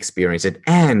as we experience it,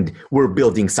 and we're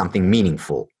building something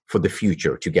meaningful for the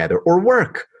future together. Or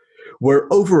work, where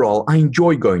overall I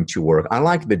enjoy going to work, I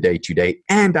like the day-to-day,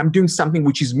 and I'm doing something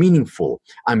which is meaningful.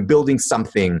 I'm building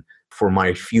something for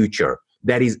my future.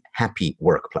 That is happy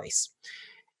workplace.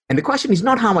 And the question is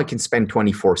not how I can spend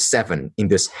 24/7 in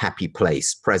this happy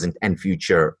place, present and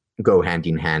future go hand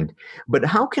in hand, but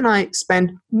how can I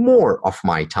spend more of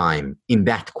my time in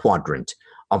that quadrant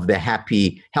of the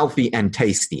happy, healthy, and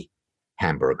tasty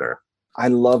hamburger? I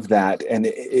love that. And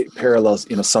it parallels,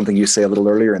 something you say a little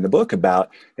earlier in the book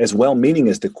about, as well-meaning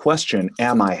as the question,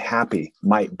 am I happy,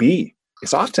 might be,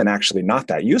 it's often actually not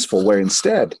that useful, where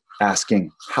instead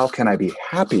asking, how can I be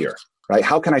happier, right?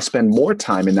 How can I spend more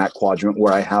time in that quadrant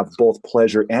where I have both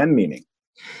pleasure and meaning?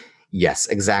 Yes,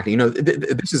 exactly.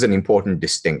 This is an important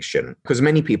distinction, because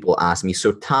many people ask me,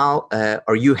 so Tal,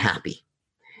 are you happy?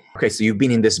 Okay, so you've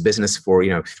been in this business for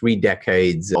 3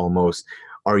 decades almost.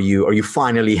 Are you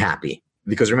finally happy?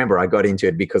 Because remember, I got into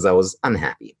it because I was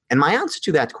unhappy. And my answer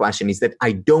to that question is that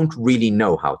I don't really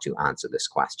know how to answer this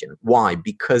question. Why?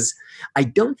 Because I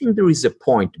don't think there is a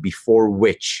point before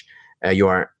which you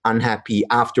are unhappy,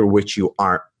 after which you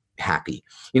are happy.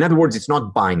 In other words, it's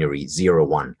not binary, 0,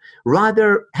 1.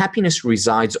 Rather, happiness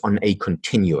resides on a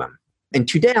continuum. And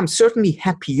today I'm certainly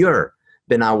happier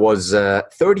than I was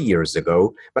 30 years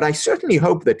ago, but I certainly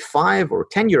hope that 5 or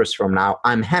 10 years from now,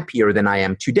 I'm happier than I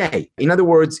am today. In other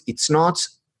words, it's not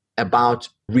about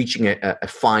reaching a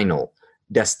final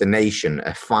destination,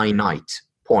 a finite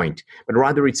point, but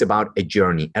rather it's about a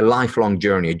journey, a lifelong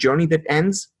journey, a journey that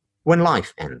ends when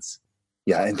life ends.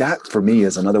 Yeah, and that for me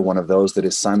is another one of those that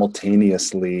is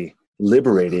simultaneously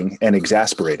liberating and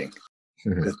exasperating.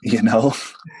 You know?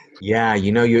 Yeah,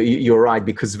 you're right,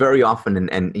 because very often,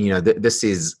 and this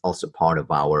is also part of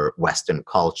our Western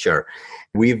culture,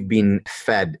 we've been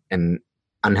fed an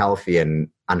unhealthy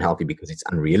because it's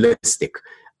unrealistic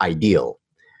ideal,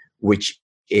 which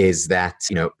is that,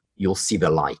 you'll see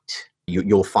the light,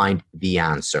 you'll find the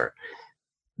answer.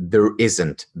 There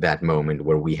isn't that moment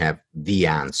where we have the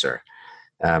answer,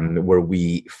 where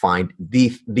we find the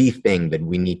thing that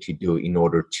we need to do in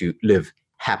order to live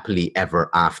happily ever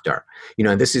after.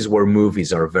 And this is where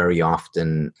movies are very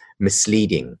often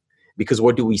misleading, because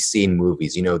what do we see in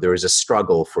movies? There is a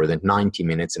struggle for the 90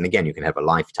 minutes. And again, you can have a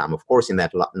lifetime, of course, in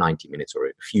that 90 minutes, or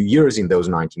a few years in those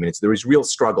 90 minutes, there is real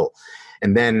struggle.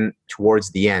 And then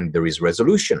towards the end, there is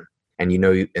resolution. And,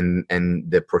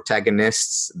 and the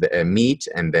protagonists meet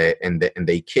and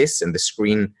they kiss and the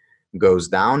screen goes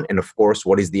down. And of course,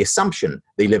 what is the assumption?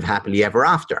 They live happily ever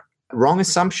after. Wrong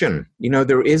assumption.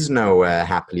 There is no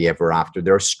happily ever after.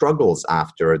 There are struggles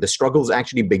after. The struggles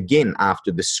actually begin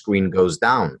after the screen goes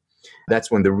down.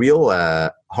 That's when the real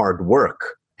hard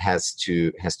work has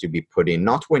to be put in.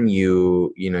 Not when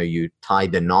you tie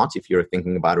the knot, if you're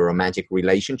thinking about a romantic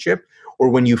relationship, or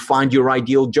when you find your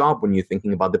ideal job, when you're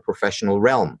thinking about the professional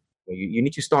realm. You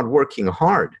need to start working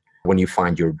hard when you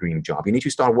find your dream job. You need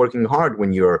to start working hard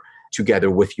when you're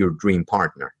together with your dream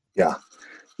partner. Yeah.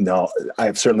 No,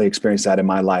 I've certainly experienced that in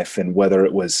my life, and whether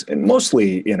it was, and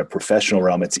mostly in a professional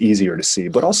realm, it's easier to see,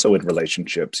 but also in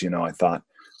relationships. I thought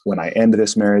when I end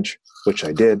this marriage, which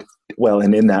I did, well,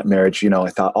 and in that marriage, I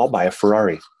thought I'll buy a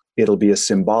Ferrari. It'll be a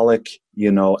symbolic,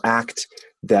 act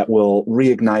that will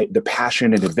reignite the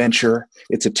passion and adventure.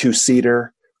 It's a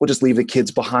 2-seater. We'll just leave the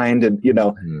kids behind. And,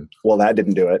 well, that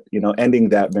didn't do it. Ending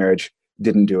that marriage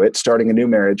didn't do it. Starting a new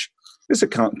marriage is a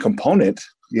component,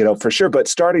 for sure. But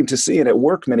starting to see, and it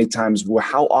worked many times,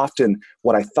 how often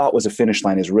what I thought was a finish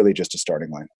line is really just a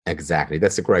starting line. Exactly.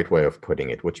 That's a great way of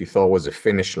putting it. What you thought was a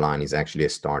finish line is actually a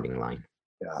starting line.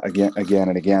 Yeah, again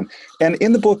and again. And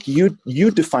in the book,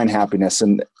 you define happiness,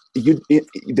 and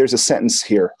there's a sentence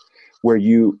here where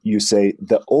you say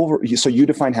so you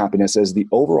define happiness as the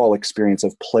overall experience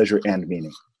of pleasure and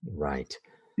meaning. Right.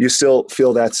 You still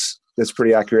feel that's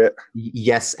pretty accurate?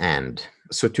 Yes, and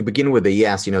so to begin with the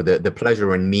yes, the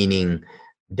pleasure and meaning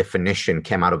definition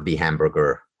came out of the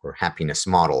hamburger or happiness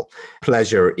model.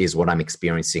 Pleasure is what I'm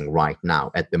experiencing right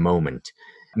now at the moment.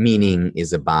 Meaning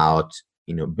is about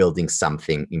building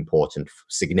something important,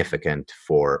 significant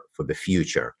for the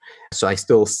future. So I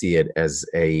still see it as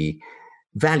a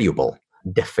valuable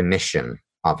definition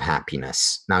of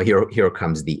happiness. Now here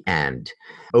comes the and.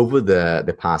 Over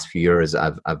the past few years,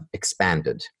 I've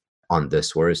expanded on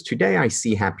this, whereas today I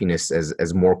see happiness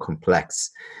as more complex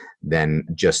than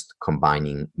just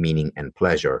combining meaning and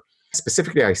pleasure.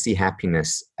 Specifically, I see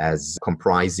happiness as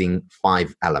comprising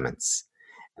 5 elements.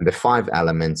 And the 5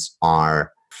 elements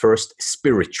are: first,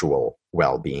 spiritual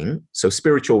well-being. So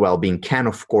spiritual well-being can,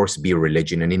 of course, be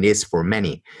religion, and it is for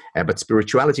many. But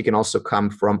spirituality can also come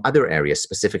from other areas,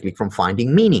 specifically from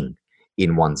finding meaning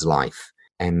in one's life.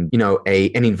 And,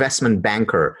 an investment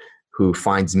banker who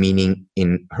finds meaning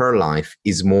in her life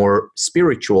is more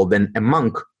spiritual than a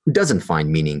monk who doesn't find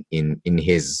meaning in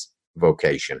his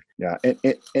vocation. Yeah.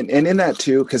 And in that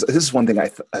too, because this is one thing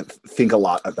I think a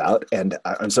lot about, and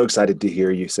I'm so excited to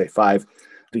hear you say 5,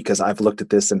 because I've looked at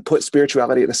this and put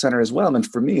spirituality at the center as well. And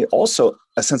for me, also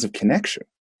a sense of connection.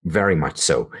 Very much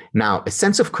so. Now, a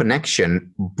sense of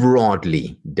connection,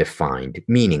 broadly defined,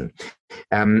 meaning.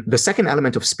 The second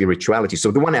element of spirituality,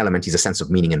 so the one element is a sense of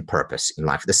meaning and purpose in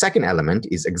life. The second element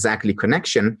is exactly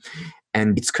connection.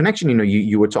 And it's connection,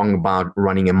 you were talking about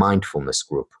running a mindfulness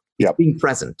group. It's being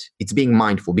present. It's being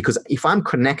mindful, because if I'm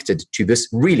connected to this,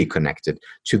 really connected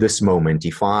to this moment,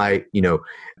 if I,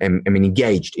 am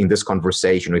engaged in this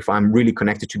conversation, or if I'm really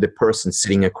connected to the person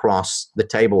sitting across the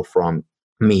table from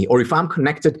me, or if I'm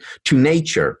connected to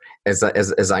nature as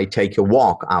I take a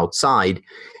walk outside,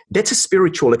 that's a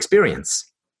spiritual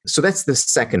experience. So that's the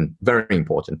second very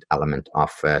important element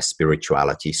of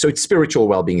spirituality. So it's spiritual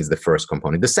well-being is the first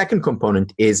component. The second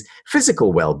component is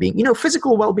physical well-being.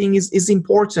 Physical well-being is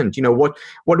important.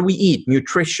 What do we eat?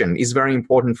 Nutrition is very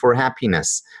important for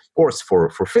happiness, of course,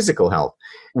 for physical health.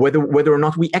 Whether or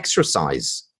not we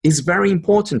exercise is very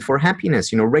important for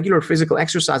happiness. Regular physical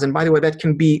exercise. And by the way, that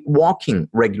can be walking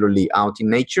regularly out in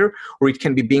nature, or it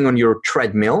can be being on your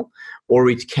treadmill, or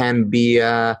it can be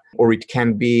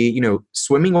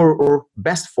swimming, or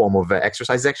best form of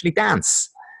exercise is actually dance,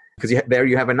 because there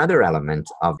you have another element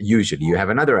of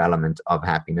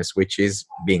happiness, which is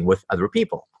being with other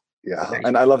people. Yeah,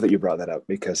 and I love that you brought that up,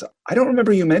 because I don't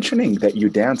remember you mentioning that you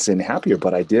dance in Happier,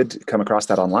 but I did come across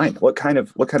that online. What kind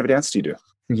of dance do you do?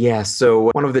 Yeah,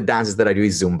 so one of the dances that I do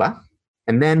is Zumba.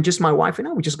 And then just my wife and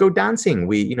I, we just go dancing.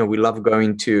 We love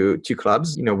going to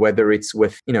clubs, whether it's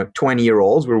with,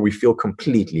 20-year-olds where we feel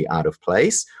completely out of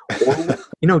place,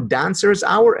 or, dancers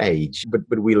our age,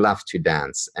 but we love to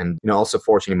dance. And, also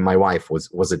fortunately, my wife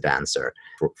was a dancer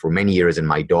for many years, and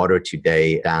my daughter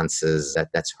today dances.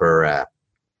 That's her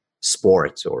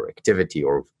sport or activity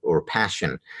or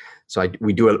passion. So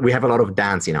we have a lot of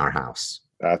dance in our house.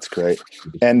 That's great.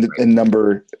 And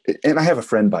I have a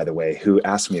friend, by the way, who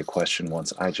asked me a question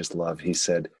once I just love. He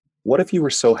said, what if you were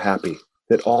so happy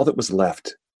that all that was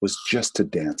left was just to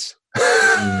dance?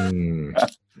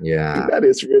 Yeah. That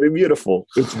is really beautiful.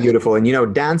 It's beautiful.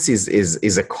 And, dance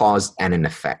is a cause and an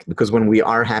effect, because when we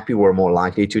are happy, we're more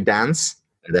likely to dance.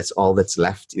 That's all that's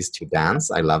left is to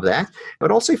dance. I love that. But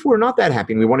also, if we're not that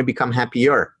happy and we want to become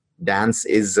happier, dance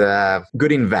is a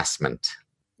good investment.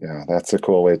 Yeah, that's a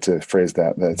cool way to phrase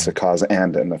that. That's a cause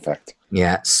and an effect.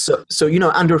 Yeah. So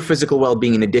under physical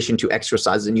well-being, in addition to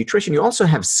exercise and nutrition, you also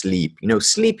have sleep.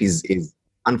 Sleep is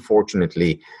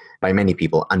unfortunately by many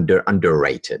people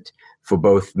underrated for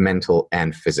both mental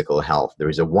and physical health. There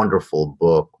is a wonderful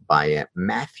book by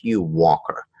Matthew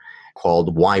Walker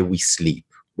called Why We Sleep,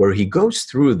 where he goes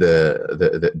through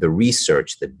the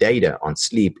research, the data on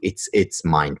sleep. It's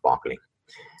mind-boggling.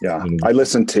 Yeah. I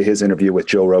listened to his interview with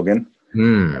Joe Rogan.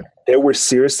 There were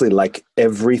seriously like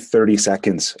every 30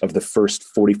 seconds of the first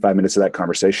 45 minutes of that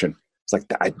conversation. It's like,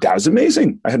 that was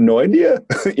amazing. I had no idea,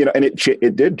 and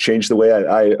it did change the way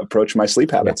I approach my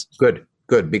sleep habits. Yeah,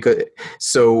 good. Because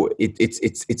so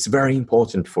it's very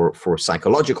important for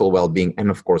psychological well-being and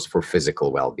of course for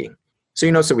physical well-being.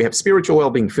 So we have spiritual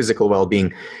well-being, physical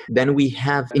well-being, then we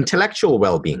have intellectual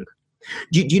well-being.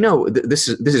 Do you know, this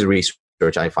is research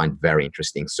I find very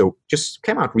interesting. So just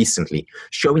came out recently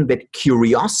showing that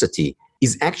curiosity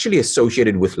is actually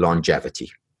associated with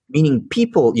longevity. Meaning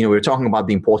people, we're talking about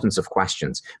the importance of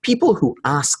questions. People who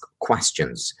ask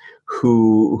questions,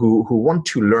 who want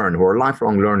to learn, who are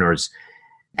lifelong learners,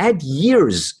 add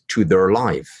years to their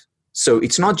life. So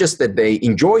it's not just that they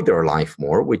enjoy their life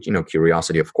more, which,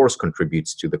 curiosity, of course,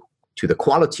 contributes to the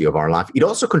quality of our life. It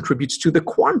also contributes to the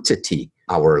quantity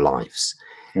of our lives.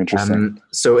 Interesting.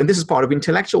 And this is part of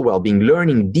intellectual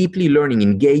well-being, deeply learning,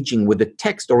 engaging with the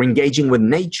text or engaging with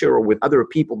nature or with other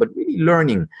people, but really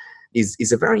learning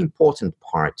is a very important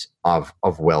part of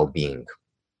well-being.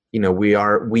 We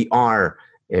are,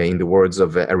 in the words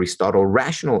of Aristotle,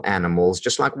 rational animals,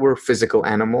 just like we're physical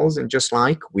animals, and just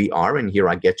like we are, and here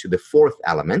I get to the fourth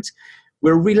element,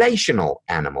 we're relational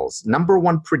animals. Number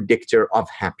one predictor of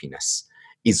happiness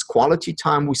is quality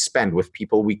time we spend with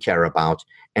people we care about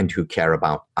and who care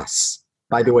about us.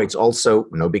 By the way, it's also,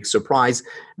 no big surprise,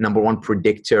 number one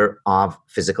predictor of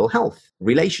physical health,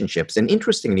 relationships. And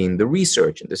interestingly, in the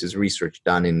research, and this is research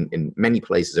done in many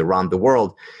places around the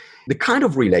world, the kind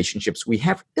of relationships we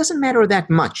have doesn't matter that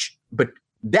much, but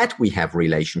that we have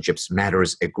relationships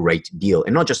matters a great deal.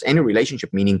 And not just any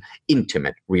relationship, meaning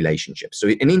intimate relationships. So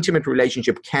an intimate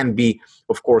relationship can be,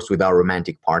 of course, with our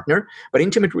romantic partner, but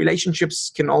intimate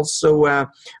relationships can also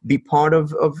be part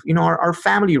of our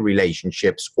family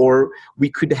relationships, or we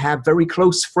could have very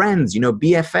close friends,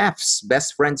 BFFs,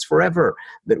 best friends forever,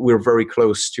 that we're very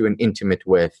close to and intimate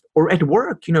with. Or at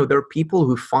work, there are people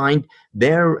who find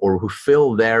who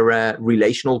fill their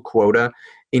relational quota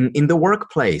in the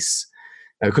workplace.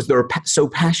 Because they're so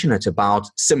passionate about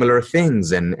similar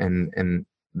things and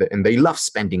they love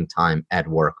spending time at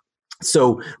work.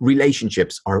 So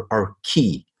relationships are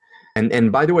key.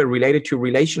 And by the way, related to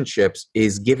relationships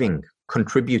is giving,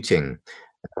 contributing.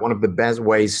 One of the best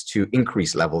ways to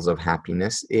increase levels of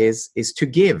happiness is to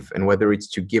give. And whether it's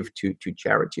to give to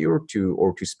charity or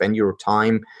to spend your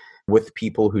time with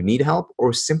people who need help,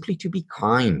 or simply to be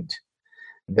kind.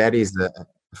 That is a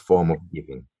form of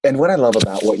giving. And what I love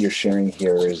about what you're sharing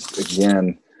here is,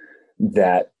 again,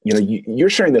 that you're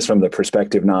sharing this from the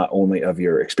perspective not only of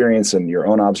your experience and your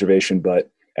own observation, but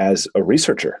as a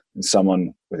researcher,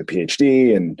 someone with a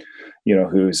PhD and,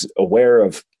 who's aware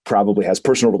of, probably has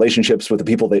personal relationships with the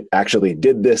people that actually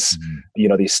did this,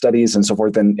 these studies and so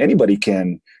forth. And anybody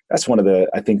can, that's one of the,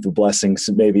 I think the blessings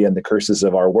maybe and the curses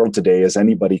of our world today is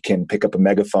anybody can pick up a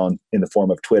megaphone in the form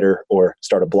of Twitter or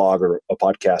start a blog or a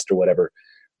podcast or whatever.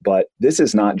 But this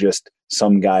is not just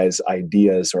some guy's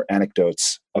ideas or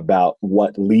anecdotes about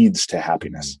what leads to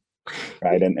happiness.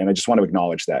 Right. And I just want to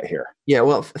acknowledge that here. Yeah,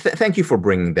 well, thank you for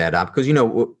bringing that up. Because,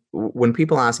 when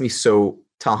people ask me, so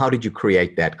Tal, how did you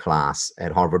create that class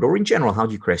at Harvard? Or in general, how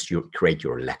do you create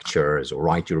your lectures or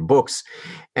write your books?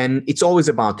 And it's always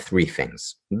about three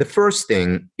things. The first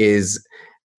thing is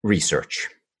research.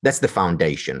 That's the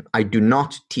foundation. I do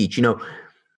not teach,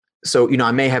 So,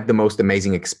 I may have the most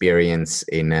amazing experience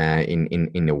in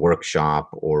a workshop,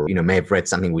 or, may have read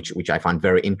something which I find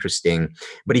very interesting.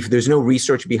 But if there's no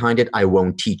research behind it, I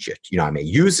won't teach it. I may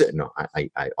use it. No,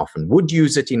 I often would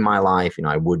use it in my life.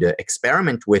 I would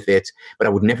experiment with it, but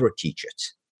I would never teach it.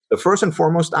 So first and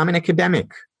foremost, I'm an academic.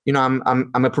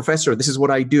 I'm a professor. This is what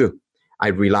I do. I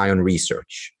rely on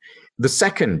research. The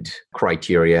second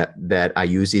criteria that I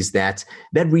use is that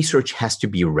research has to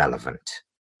be relevant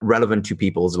to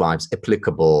people's lives,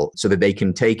 applicable, so that they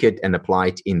can take it and apply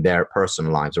it in their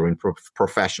personal lives or in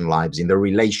professional lives, in their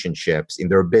relationships, in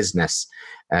their business.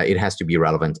 It has to be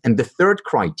relevant. And the third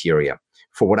criteria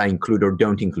for what I include or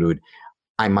don't include,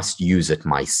 I must use it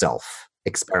myself,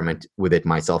 experiment with it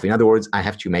myself. In other words, I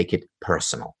have to make it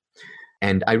personal.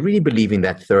 And I really believe in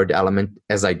that third element,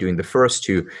 as I do in the first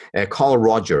two. Carl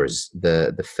Rogers,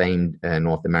 the famed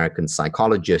North American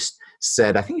psychologist,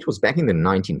 said, I think it was back in the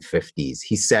 1950s,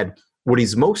 he said, what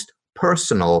is most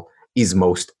personal is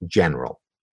most general.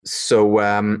 So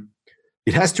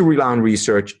it has to rely on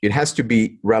research. It has to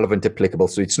be relevant, applicable.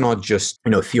 So it's not just,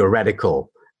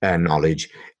 theoretical knowledge.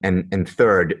 And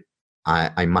third,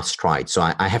 I must try it. So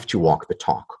I have to walk the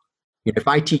talk. If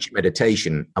I teach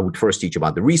meditation, I would first teach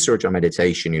about the research on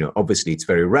meditation. Obviously it's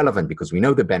very relevant because we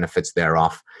know the benefits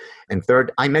thereof. And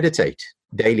third, I meditate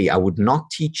daily. I would not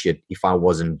teach it if I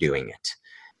wasn't doing it.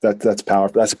 That's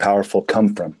powerful. That's a powerful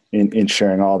come from in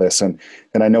sharing all this. And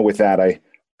I know with that, I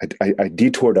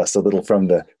detoured us a little from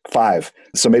the 5.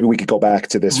 So maybe we could go back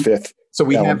to this 5th. So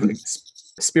we have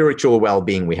spiritual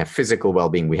well-being, we have physical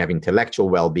well-being, we have intellectual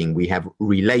well-being, we have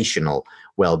relational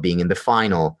well-being, and the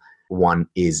final one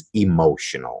is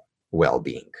emotional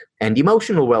well-being. And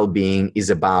emotional well-being is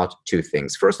about two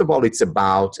things. First of all, it's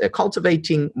about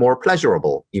cultivating more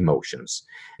pleasurable emotions.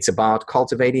 It's about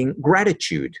cultivating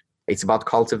gratitude. It's about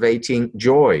cultivating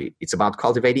joy. It's about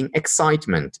cultivating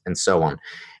excitement, and so on.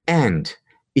 And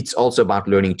it's also about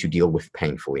learning to deal with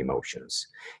painful emotions.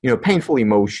 Painful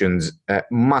emotions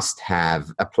must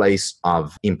have a place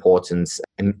of importance,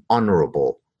 an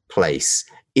honorable place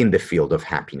in the field of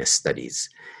happiness studies,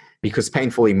 because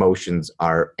painful emotions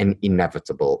are an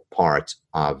inevitable part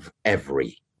of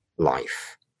every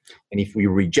life. And if we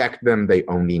reject them, they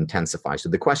only intensify. So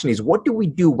the question is, what do we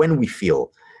do when we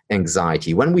feel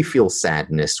anxiety, when we feel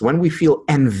sadness, when we feel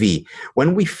envy,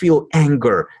 when we feel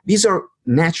anger? These are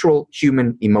natural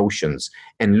human emotions,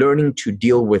 and learning to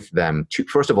deal with them,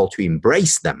 first of all, to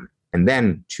embrace them, and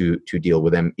then to deal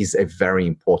with them, is a very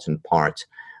important part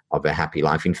of a happy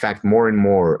life. In fact, more and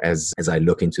more as I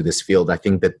look into this field, I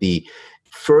think that the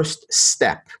first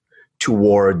step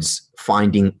towards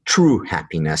finding true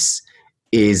happiness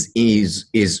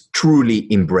is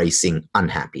truly embracing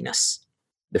unhappiness.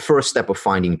 The first step of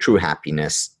finding true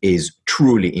happiness is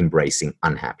truly embracing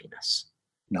unhappiness.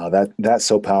 No, that's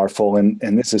so powerful. And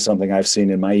this is something I've seen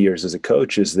in my years as a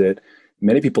coach, is that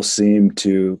many people seem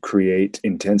to create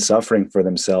intense suffering for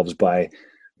themselves by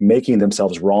making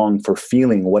themselves wrong for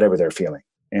feeling whatever they're feeling.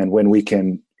 And when we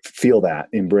can feel that,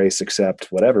 embrace,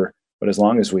 accept, whatever, but as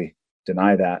long as we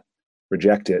deny that,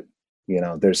 reject it,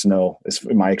 there's no,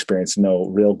 in my experience, no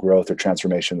real growth or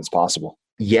transformation that's possible.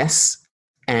 Yes.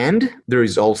 And there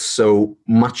is also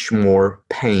much more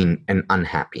pain and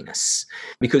unhappiness,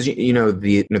 because,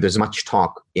 there's much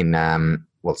talk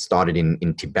started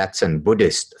in Tibetan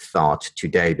Buddhist thought.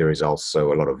 Today, there is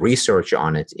also a lot of research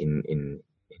on it in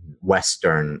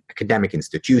Western academic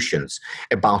institutions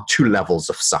about 2 levels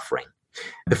of suffering.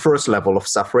 The first level of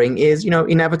suffering is,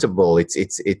 inevitable.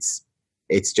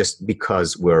 It's just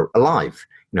because we're alive.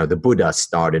 The Buddha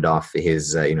started off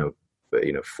his,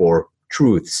 4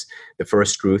 truths. The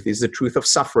first truth is the truth of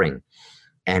suffering,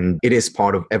 and it is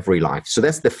part of every life. So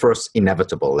that's the first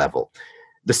inevitable level.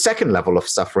 The second level of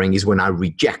suffering is when I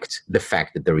reject the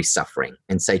fact that there is suffering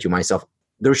and say to myself,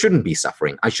 there shouldn't be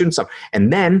suffering. I shouldn't suffer.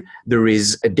 And then there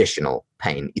is additional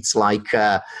pain. It's like,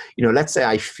 let's say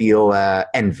I feel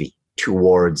envy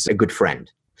towards a good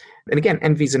friend. And again,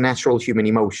 envy is a natural human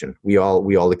emotion. We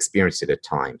all experience it at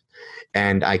times.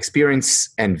 And I experience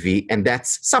envy, and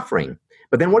that's suffering.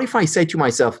 But then what if I say to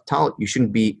myself, Tal, you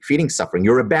shouldn't be feeling suffering.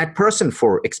 You're a bad person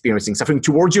for experiencing suffering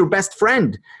towards your best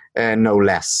friend, no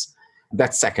less.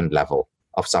 That's second level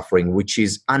of suffering, which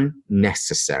is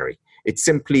unnecessary. It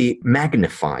simply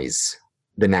magnifies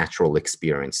the natural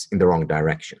experience in the wrong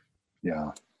direction.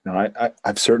 Yeah. No,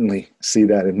 I've certainly see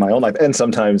that in my own life, and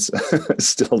sometimes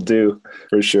still do,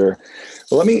 for sure.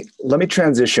 Well, let me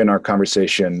transition our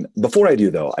conversation. Before I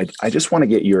do, though, I just want to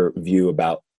get your view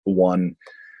about one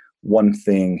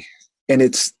thing, and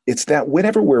it's that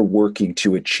whenever we're working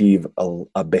to achieve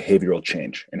a behavioral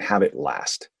change and have it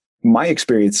last, my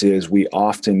experience is we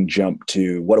often jump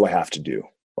to, what do I have to do?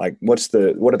 Like, what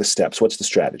are the steps? What's the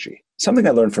strategy? Something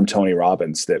I learned from Tony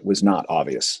Robbins that was not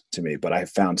obvious to me, but I have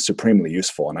found supremely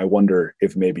useful. And I wonder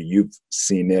if maybe you've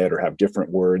seen it or have different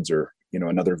words or,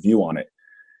 another view on it,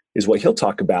 is what he'll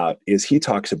talk about is he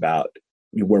talks about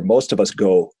where most of us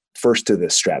go first to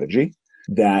this strategy,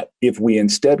 that if we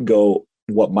instead go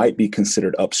what might be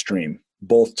considered upstream,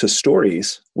 both to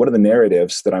stories, what are the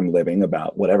narratives that I'm living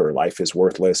about whatever, life is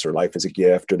worthless or life is a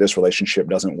gift or this relationship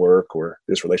doesn't work or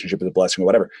this relationship is a blessing or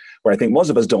whatever, where I think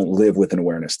most of us don't live with an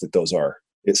awareness that those are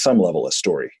at some level a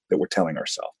story that we're telling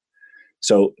ourselves.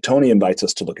 So Tony invites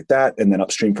us to look at that, and then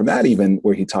upstream from that, even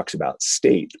where he talks about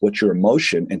state, what's your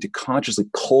emotion, and to consciously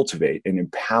cultivate an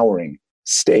empowering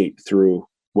state through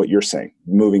what you're saying,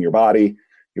 moving your body,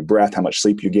 your breath, how much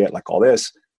sleep you get, like all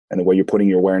this, and the way you're putting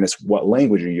your awareness, what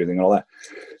language you're using, and all that.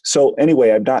 So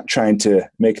anyway, I'm not trying to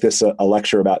make this a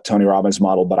lecture about Tony Robbins'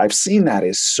 model, but I've seen that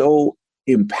is so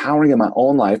empowering in my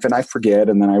own life, and I forget,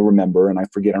 and then I remember, and I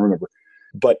forget, and I remember.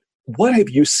 But what have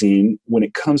you seen when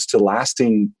it comes to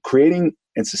lasting, creating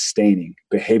and sustaining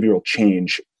behavioral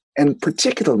change, and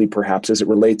particularly perhaps as it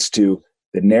relates to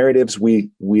the narratives we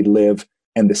live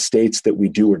and the states that we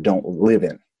do or don't live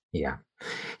in? Yeah.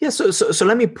 Yeah, so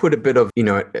let me put a bit of,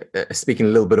 speaking a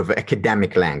little bit of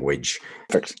academic language.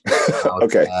 Perfect. About,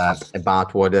 okay.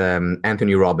 About what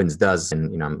Anthony Robbins does,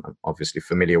 and I'm obviously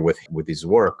familiar with his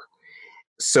work.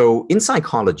 So in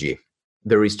psychology,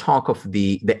 there is talk of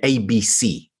the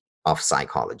ABC of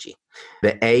psychology.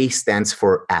 The A stands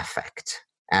for affect.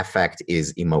 Affect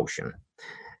is emotion.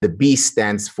 The B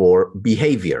stands for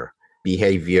behavior.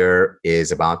 Behavior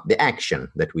is about the action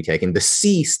that we take. And the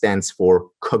C stands for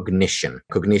cognition.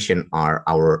 Cognition are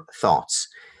our thoughts.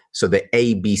 So the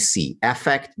ABC,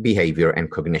 affect, behavior,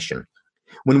 and cognition.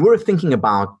 When we're thinking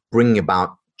about bringing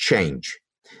about change,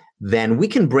 then we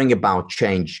can bring about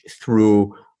change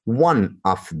through one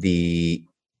of the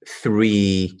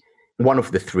three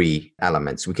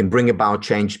elements. We can bring about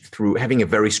change through having a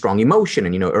very strong emotion.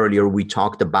 And, earlier we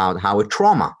talked about how a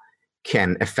trauma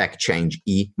can affect change.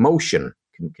 Emotion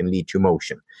can lead to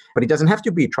motion. But it doesn't have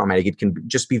to be traumatic. It can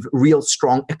just be real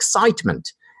strong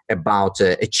excitement about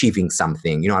achieving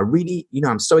something.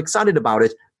 I'm so excited about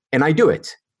it, and I do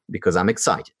it because I'm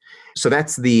excited. So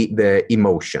that's the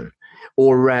emotion.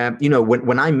 Or,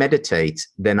 when I meditate,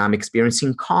 then I'm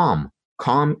experiencing calm.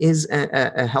 Calm is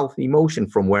a healthy emotion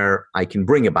from where I can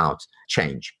bring about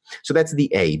change. So that's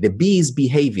the A. The B is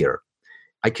behavior.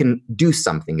 I can do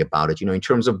something about it. In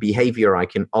terms of behavior, I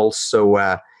can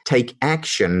also take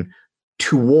action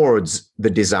towards the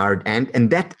desired end,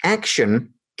 and that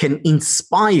action can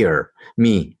inspire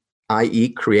me, i.e.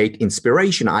 create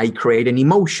inspiration, i.e. create an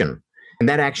emotion. And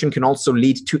that action can also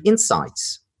lead to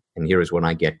insights. And here is when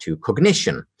I get to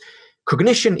cognition.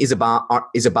 Cognition is about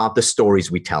the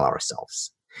stories we tell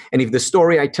ourselves. And if the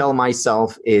story I tell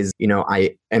myself is,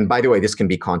 and by the way, this can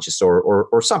be conscious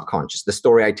or subconscious. The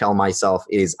story I tell myself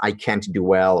is I can't do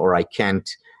well, or I can't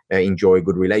enjoy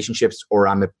good relationships, or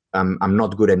I'm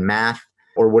not good at math,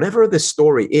 or whatever the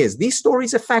story is. These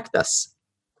stories affect us.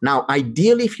 Now,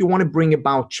 ideally, if you want to bring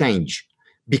about change,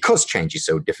 because change is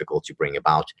so difficult to bring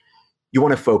about, you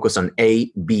want to focus on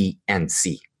A, B, and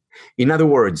C. In other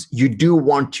words, you do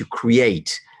want to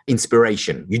create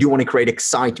inspiration. You do want to create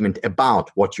excitement about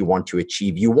what you want to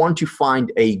achieve. You want to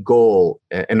find a goal,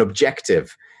 an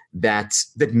objective that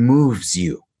moves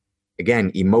you.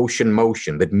 Again, motion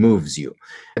that moves you.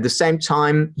 At the same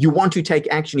time, you want to take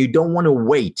action. You don't want to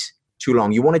wait too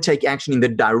long. You want to take action in the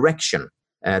direction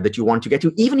that you want to get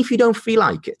to, even if you don't feel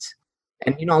like it.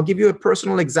 And I'll give you a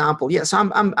personal example. Yes,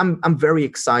 I'm very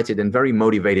excited and very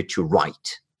motivated to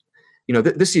write.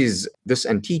 This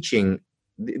and teaching.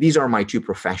 These are my two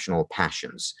professional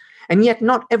passions. And yet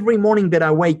not every morning that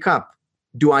I wake up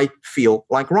do I feel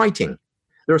like writing.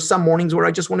 There are some mornings where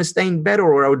I just want to stay in bed,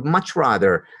 or I would much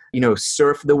rather,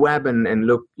 surf the web and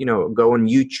look, go on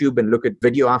YouTube and look at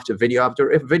video after video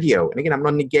after video. And again, I'm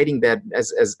not negating that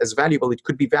as valuable. It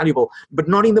could be valuable, but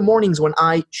not in the mornings when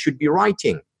I should be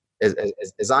writing,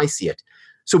 as I see it.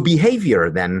 So behavior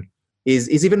then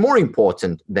is even more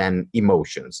important than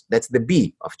emotions. That's the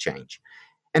B of change.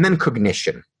 And then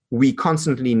cognition. We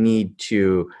constantly need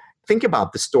to think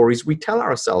about the stories we tell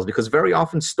ourselves, because very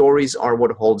often stories are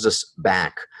what holds us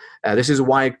back. This is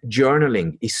why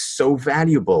journaling is so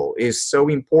valuable, is so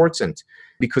important,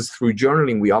 because through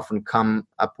journaling, we often come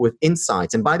up with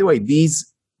insights. And by the way,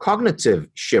 these cognitive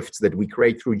shifts that we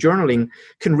create through journaling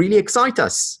can really excite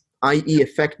us, i.e.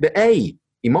 affect the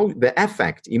the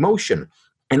affect, emotion,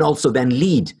 and also then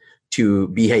lead to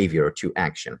behavior, to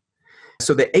action.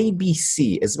 So the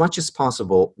ABC, as much as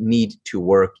possible, need to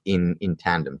work in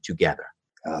tandem together.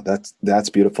 That's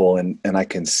beautiful. And I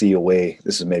can see a way,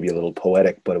 this is maybe a little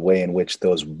poetic, but a way in which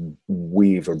those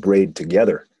weave or braid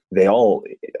together. They all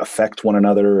affect one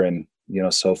another and,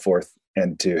 so forth.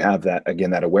 And to have that,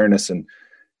 again, that awareness and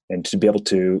to be able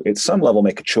to, at some level,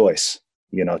 make a choice,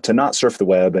 to not surf the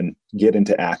web and get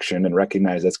into action and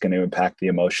recognize that's going to impact the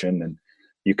emotion, and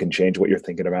you can change what you're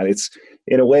thinking about. It's,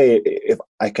 in a way, if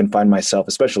I can find myself,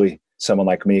 especially someone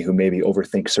like me who maybe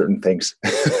overthinks certain things,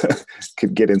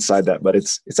 could get inside that. But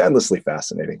it's endlessly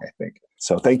fascinating, I think.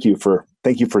 So thank you for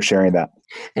sharing that.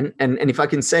 And if I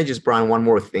can say just, Brian, one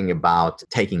more thing about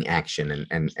taking action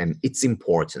and its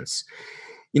importance.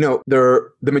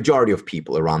 The majority of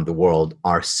people around the world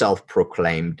are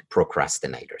self-proclaimed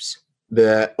procrastinators.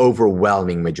 The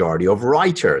overwhelming majority of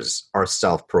writers are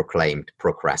self-proclaimed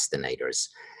procrastinators.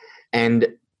 And,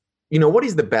 what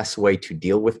is the best way to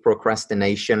deal with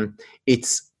procrastination?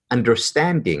 It's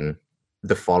understanding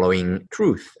the following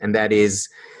truth, and that is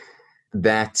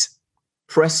that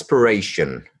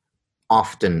perspiration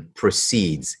often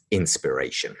precedes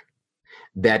inspiration,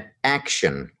 that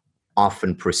action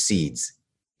often precedes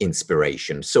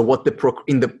inspiration. So what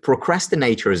in the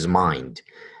procrastinator's mind,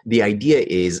 the idea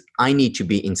is, I need to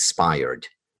be inspired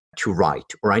to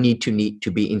write, or I need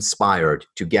to be inspired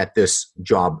to get this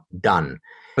job done.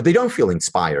 But they don't feel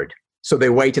inspired. So they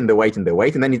wait and they wait and they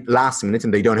wait. And then at the last minute,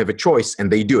 and they don't have a choice,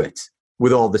 and they do it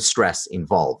with all the stress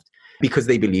involved, because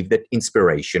they believe that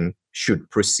inspiration should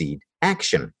precede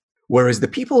action. Whereas the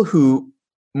people who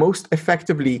most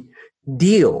effectively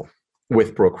deal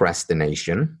with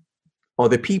procrastination are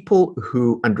the people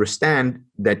who understand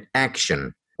that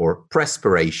action or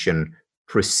perspiration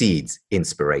precedes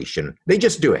inspiration. They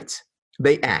just do it.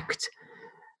 They act.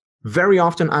 Very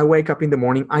often I wake up in the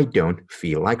morning, I don't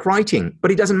feel like writing, but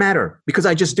it doesn't matter because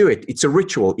I just do it. It's a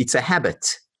ritual. It's a habit.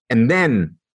 And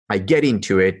then I get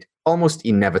into it almost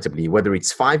inevitably, whether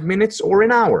it's 5 minutes or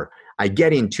an hour. I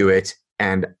get into it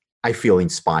and I feel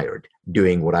inspired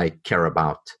doing what I care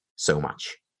about so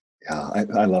much. Yeah,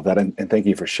 I love that. And thank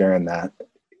you for sharing that.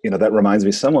 That reminds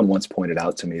me, someone once pointed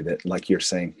out to me that, like you're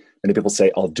saying, many people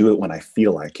say, I'll do it when I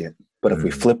feel like it. But if we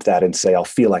flip that and say, I'll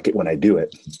feel like it when I do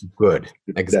it. Good.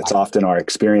 Exactly. That's often our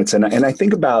experience. And I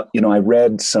think about, I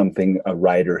read something a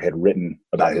writer had written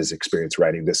about his experience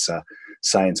writing, this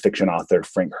science fiction author,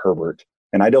 Frank Herbert.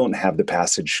 And I don't have the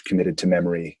passage committed to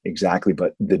memory exactly,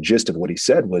 but the gist of what he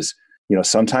said was,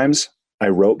 sometimes I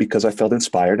wrote because I felt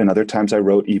inspired, and other times I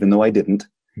wrote even though I didn't.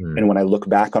 And when I look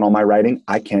back on all my writing,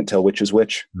 I can't tell which is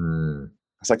which. I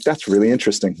was like, that's really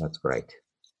interesting. That's great.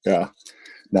 Yeah.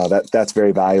 No, that's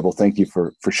very valuable. Thank you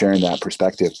for sharing that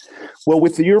perspective. Well,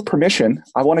 with your permission,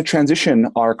 I want to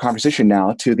transition our conversation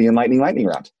now to the Enlightening Lightning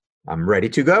Round. I'm ready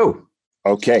to go.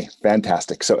 Okay,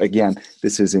 fantastic. So again,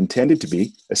 this is intended to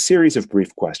be a series of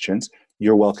brief questions.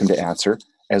 You're welcome to answer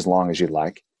as long as you'd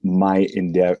like. I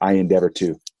endeavor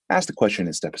to ask the question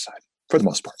and step aside for the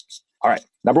most part. All right,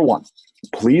 number 1,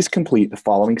 please complete the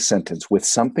following sentence with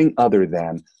something other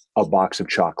than a box of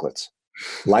chocolates.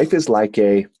 Life is like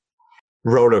a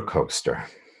roller coaster.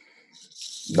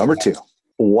 Number 2,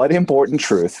 what important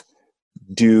truth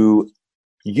do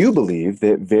you believe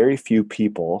that very few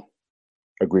people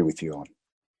agree with you on?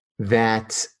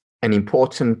 That an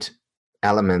important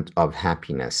element of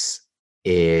happiness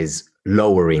is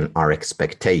lowering our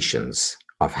expectations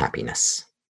of happiness.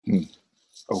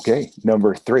 Okay.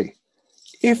 Number 3,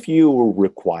 if you were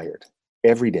required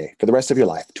every day for the rest of your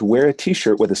life to wear a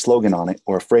t-shirt with a slogan on it,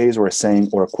 or a phrase or a saying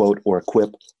or a quote or a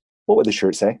quip, what would the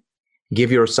shirt say?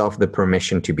 Give yourself the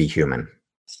permission to be human.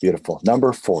 Beautiful.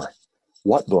 Number 4,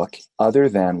 what book other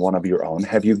than one of your own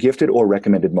have you gifted or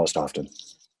recommended most often?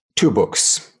 2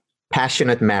 books.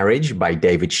 Passionate Marriage by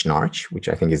David Schnarch, which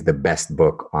I think is the best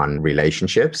book on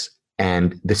relationships,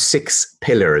 and The 6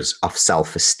 Pillars of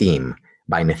Self-Esteem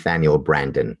by Nathaniel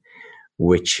Branden,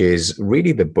 which is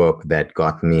really the book that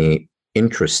got me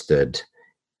interested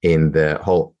in the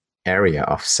whole area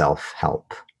of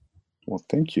self-help. Well,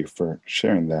 thank you for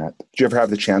sharing that. Did you ever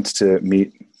have the chance to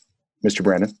meet Mr.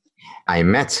 Branden? I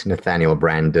met Nathaniel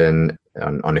Branden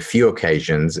on a few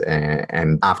occasions,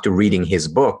 and after reading his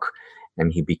book,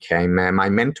 and he became my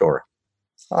mentor.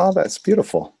 Oh, that's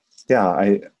beautiful. Yeah,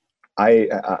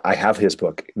 I have his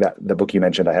book. The book you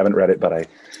mentioned, I haven't read it, but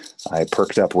I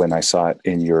perked up when I saw it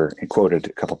and quoted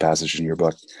a couple passages in your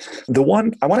book. The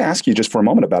one I want to ask you just for a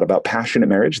moment about passionate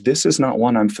marriage. This is not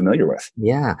one I'm familiar with.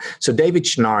 Yeah. So David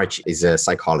Schnarch is a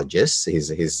psychologist.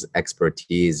 His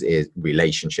expertise is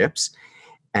relationships.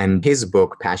 And his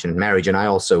book, Passionate Marriage, and I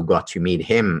also got to meet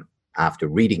him after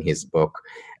reading his book.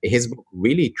 His book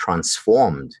really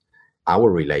transformed our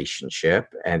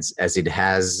relationship as it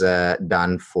has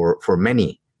done for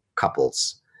many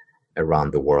couples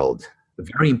around the world. A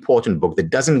very important book that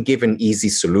doesn't give an easy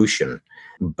solution,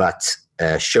 but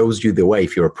shows you the way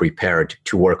if you're prepared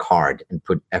to work hard and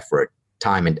put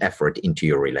time and effort into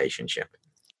your relationship.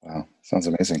 Wow, sounds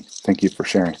amazing. Thank you for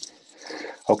sharing.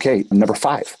 Okay, number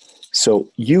 5.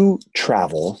 So you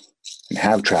travel and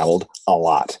have traveled a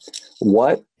lot.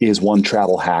 What is one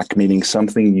travel hack, meaning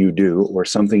something you do or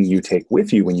something you take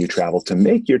with you when you travel to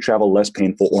make your travel less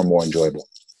painful or more enjoyable?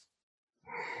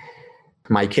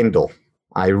 My Kindle.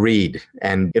 I read,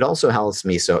 and it also helps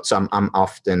me. So I'm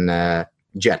often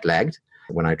jet lagged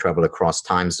when I travel across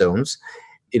time zones.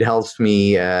 It helps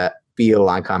me feel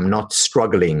like I'm not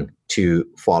struggling to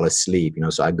fall asleep.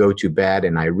 So I go to bed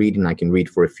and I read, and I can read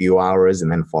for a few hours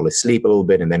and then fall asleep a little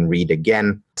bit and then read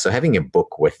again. So having a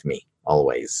book with me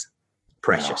always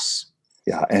precious.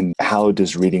 Yeah. And how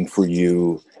does reading for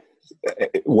you,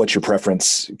 what's your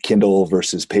preference? Kindle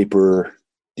versus paper?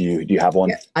 Do you have one?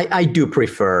 Yeah, I do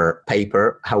prefer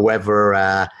paper. However,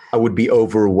 I would be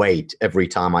overweight every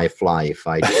time I fly if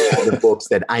I get the books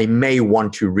that I may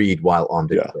want to read while on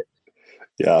the trip.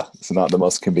 Yeah, it's not the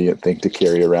most convenient thing to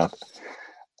carry around.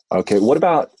 Okay, what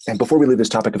about, and before we leave this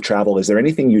topic of travel, is there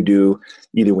anything you do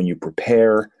either when you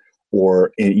prepare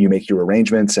or you make your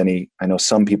arrangements? I know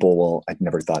some people I'd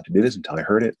never thought to do this until I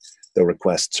heard it. They'll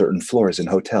request certain floors in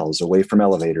hotels away from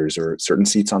elevators or certain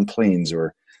seats on planes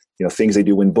or, things they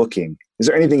do when booking. Is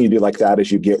there anything you do like that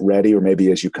as you get ready or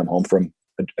maybe as you come home from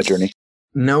a journey?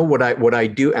 No, what I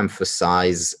do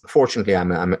emphasize, fortunately,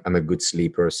 I'm a good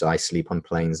sleeper, so I sleep on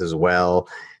planes as well.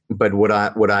 But what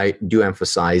I do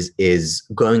emphasize is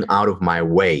going out of my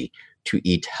way to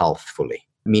eat healthfully,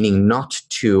 meaning not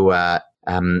to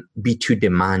be too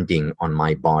demanding on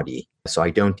my body. So I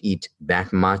don't eat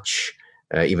that much,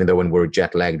 even though when we're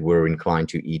jet lagged, we're inclined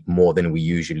to eat more than we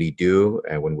usually do.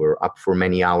 When we're up for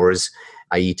many hours,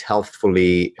 I eat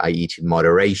healthfully, I eat in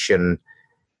moderation.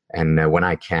 And when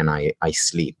I can, I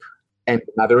sleep. And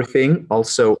another thing,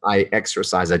 also, I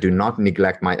exercise. I do not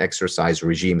neglect my exercise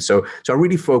regime. So I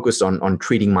really focus on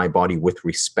treating my body with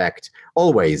respect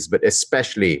always, but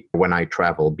especially when I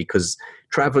travel, because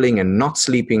traveling and not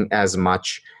sleeping as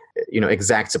much,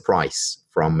 exacts a price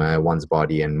from one's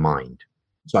body and mind.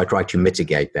 So I try to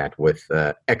mitigate that with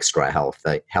extra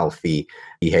healthy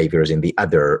behaviors in the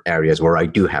other areas where I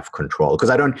do have control. Because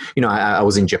I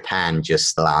was in Japan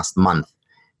just last month.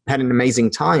 Had an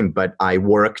amazing time, but I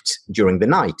worked during the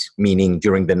night, meaning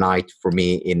during the night for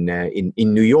me in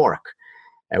New York,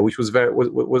 which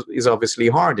is obviously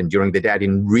hard. And during the day, I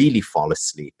didn't really fall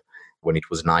asleep when it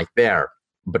was night there.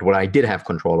 But what I did have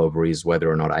control over is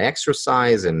whether or not I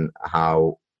exercise and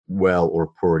how well or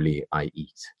poorly I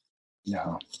eat.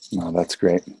 No, that's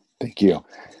great. Thank you.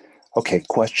 Okay,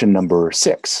 question number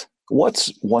 6.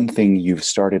 What's one thing you've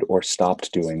started or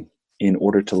stopped doing in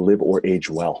order to live or age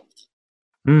well?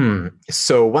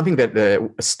 So one thing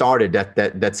that started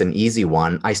that's an easy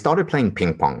one. I started playing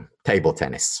ping pong, table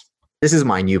tennis. This is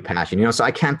my new passion, so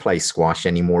I can't play squash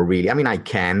anymore, really. I mean, I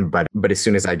can, but as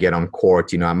soon as I get on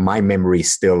court, my memory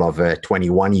is still of a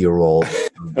 21-year-old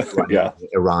running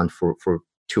around for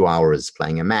 2 hours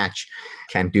playing a match.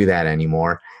 Can't do that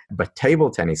anymore. But table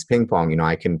tennis, ping pong,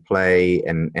 I can play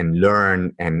and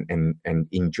learn and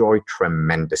enjoy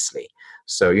tremendously.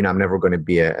 So, I'm never going to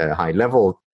be a high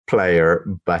level player,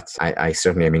 but I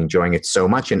certainly am enjoying it so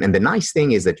much. And the nice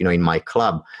thing is that, in my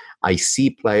club, I see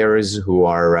players who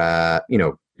are,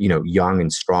 young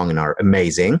and strong and are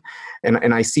amazing.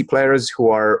 And I see players who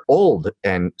are old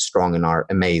and strong and are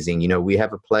amazing. We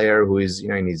have a player who is,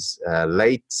 in his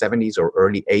late 70s or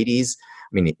early 80s.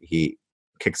 I mean, he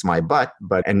kicks my butt,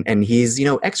 and he's,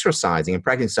 exercising and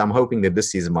practicing. So I'm hoping that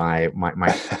this is my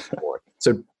sport.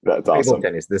 So that's table awesome.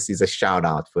 tennis, this is a shout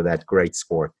out for that great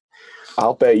sport.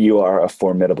 I'll bet you are a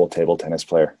formidable table tennis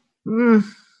player. Mm,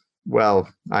 well,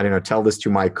 I don't know. Tell this to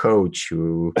my coach,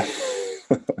 who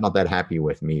not that happy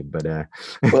with me, but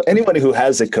Well, anyone who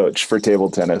has a coach for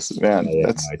table tennis, man, yeah,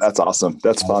 no, that's awesome.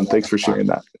 That's fun. Thanks it's for fun. sharing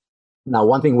that. Now,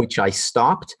 one thing which I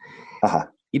stopped, Uh-huh.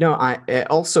 I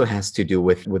it also has to do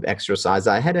with exercise.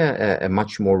 I had a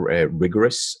much more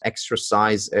rigorous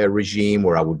exercise regime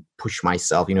where I would push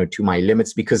myself, to my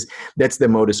limits, because that's the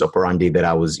modus operandi that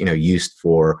I was, used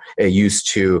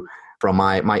to from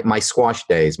my squash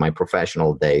days, my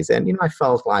professional days, and I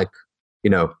felt like,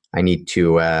 I need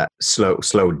to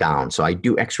slow down. So I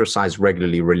do exercise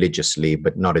regularly, religiously,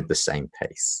 but not at the same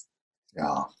pace.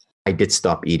 Yeah. I did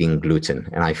stop eating gluten,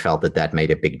 and I felt that made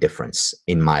a big difference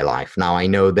in my life. Now I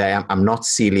know that I'm not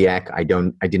celiac. I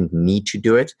didn't need to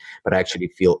do it, but I actually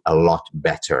feel a lot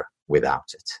better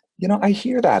without it. I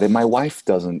hear that, and my wife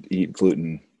doesn't eat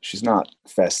gluten. She's not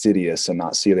fastidious and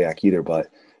not celiac either, but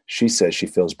she says she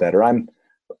feels better.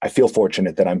 I feel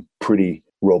fortunate that I'm pretty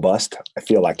robust. I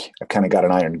feel like I've kind of got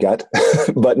an iron gut,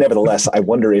 but nevertheless, I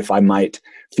wonder if I might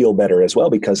feel better as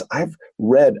well, because I've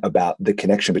read about the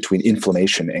connection between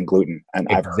inflammation and gluten, and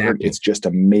I've heard Exactly. it's just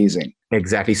amazing.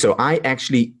 Exactly. So I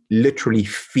actually literally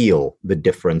feel the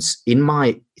difference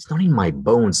it's not in my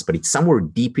bones, but it's somewhere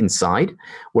deep inside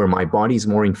where my body is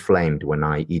more inflamed when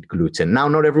I eat gluten. Now,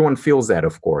 not everyone feels that,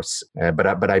 of course,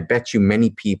 but I bet you many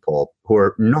people who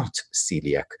are not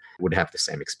celiac would have the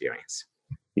same experience.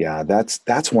 Yeah,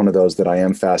 that's one of those that I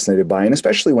am fascinated by. And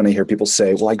especially when I hear people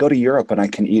say, well, I go to Europe and I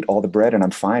can eat all the bread and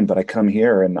I'm fine, but I come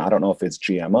here and I don't know if it's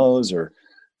GMOs or,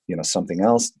 something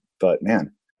else. But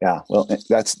man, yeah, well,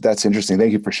 that's interesting.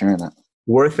 Thank you for sharing that.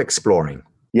 Worth exploring.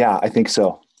 Yeah, I think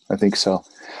so. I think so.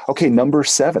 Okay, number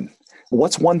 7.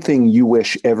 What's one thing you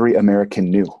wish every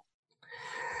American knew?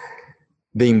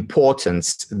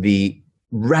 The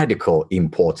radical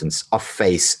importance of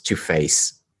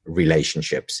face-to-face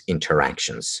relationships,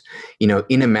 interactions.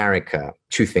 In America,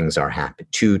 two things are happening,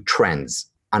 two trends,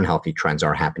 unhealthy trends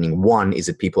are happening. One is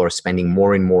that people are spending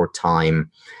more and more time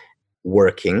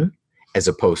working as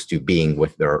opposed to being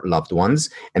with their loved ones.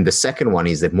 And the second one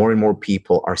is that more and more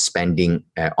people are spending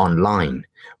online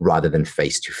rather than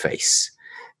face-to-face.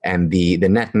 And the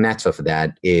net of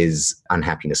that is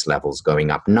unhappiness levels going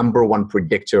up. Number one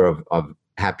predictor of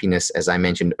happiness, as I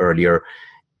mentioned earlier,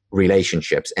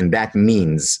 relationships. And that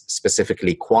means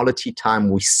specifically quality time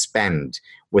we spend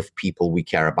with people we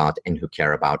care about and who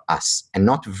care about us, and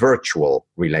not virtual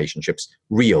relationships,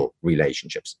 real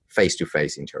relationships,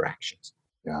 face-to-face interactions.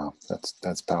 Yeah,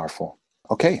 that's powerful.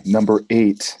 Okay, number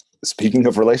 8. Speaking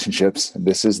of relationships,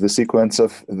 this is the sequence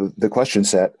of the question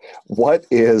set. What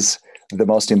is the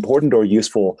most important or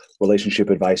useful relationship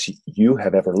advice you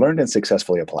have ever learned and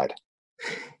successfully applied?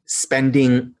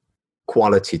 Spending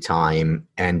quality time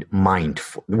and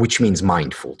mindful, which means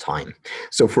mindful time.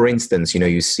 So for instance,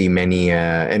 you see many,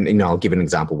 and I'll give an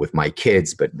example with my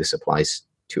kids, but this applies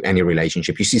to any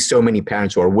relationship. You see so many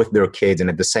parents who are with their kids and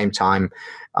at the same time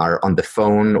are on the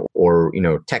phone or,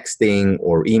 texting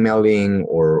or emailing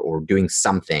or doing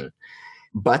something,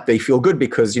 but they feel good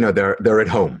because, they're at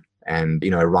home and,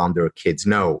 around their kids.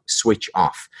 No, switch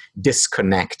off,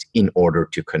 disconnect in order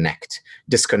to connect,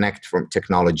 disconnect from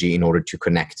technology in order to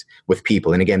connect with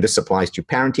people. And again, this applies to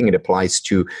parenting. It applies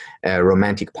to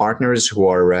romantic partners who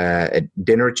are at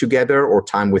dinner together or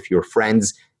time with your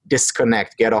friends.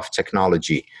 Disconnect, get off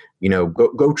technology,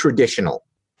 go traditional,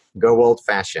 go old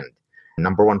fashioned.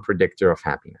 Number one predictor of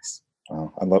happiness.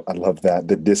 Oh, I love that.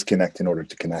 The disconnect in order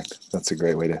to connect. That's a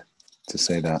great way to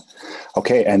say that.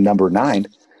 Okay. And number 9,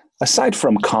 aside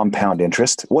from compound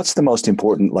interest, what's the most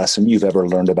important lesson you've ever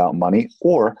learned about money,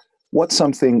 or what's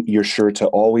something you're sure to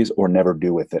always or never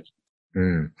do with it?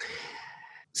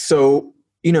 So,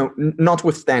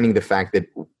 notwithstanding the fact that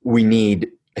we need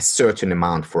a certain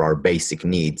amount for our basic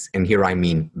needs, and here I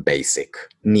mean basic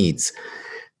needs,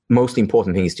 most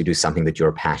important thing is to do something that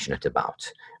you're passionate about,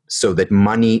 so that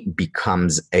money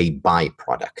becomes a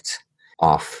byproduct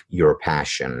of your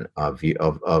passion, of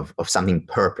something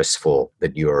purposeful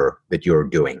that you're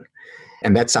doing.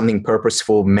 And that something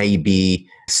purposeful may be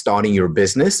starting your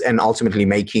business and ultimately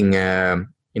making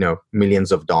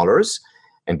millions of dollars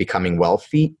and becoming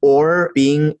wealthy, or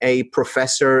being a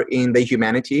professor in the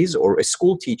humanities or a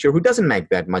school teacher who doesn't make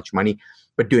that much money,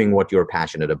 but doing what you're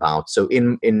passionate about. So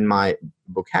in my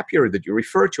book, Happier, that you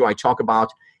refer to, I talk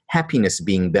about happiness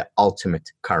being the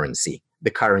ultimate currency, the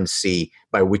currency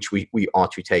by which we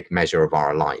ought to take measure of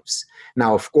our lives.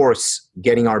 Now, of course,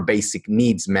 getting our basic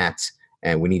needs met,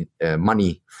 and we need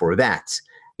money for that.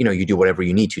 You do whatever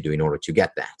you need to do in order to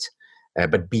get that.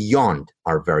 But beyond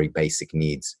our very basic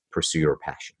needs, pursue your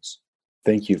passions.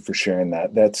 Thank you for sharing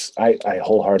that. I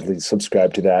wholeheartedly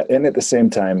subscribe to that. And at the same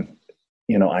time,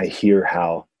 I hear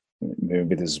how,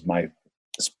 maybe this is my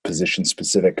position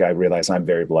specific, I realize I'm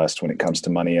very blessed when it comes to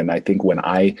money. And I think when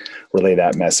I relay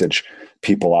that message,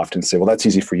 people often say, well, that's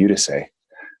easy for you to say,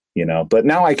 but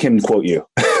now I can quote you.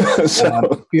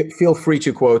 Feel free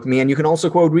to quote me, and you can also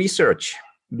quote research.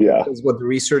 Yeah. Because what the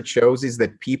research shows is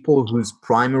that people whose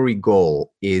primary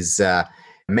goal is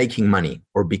making money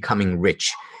or becoming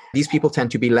rich, these people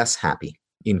tend to be less happy.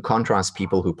 In contrast,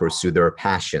 people who pursue their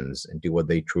passions and do what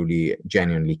they truly,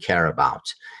 genuinely care about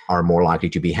are more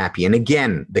likely to be happy. And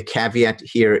again, the caveat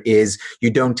here is you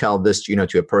don't tell this,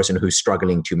 to a person who's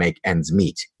struggling to make ends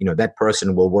meet. That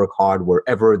person will work hard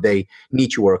wherever they need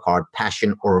to work hard,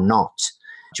 passion or not,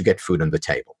 to get food on the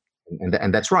table.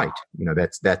 And that's right.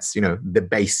 That's the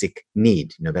basic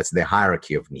need. That's the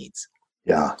hierarchy of needs.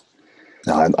 Yeah.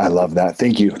 No, I love that.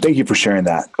 Thank you. Thank you for sharing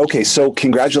that. Okay. So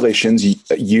congratulations.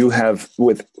 We have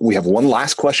one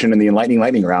last question in the enlightening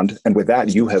lightning round. And with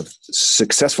that, you have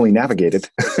successfully navigated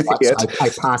it. I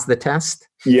passed the test.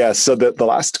 Yeah. So the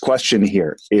last question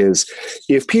here is,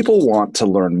 if people want to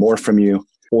learn more from you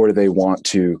or they want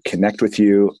to connect with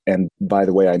you, and by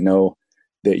the way, I know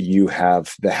that you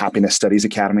have the Happiness Studies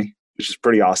Academy, which is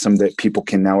pretty awesome, that people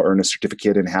can now earn a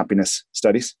certificate in happiness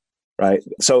studies, right?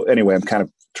 So anyway, I'm kind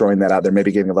of throwing that out there,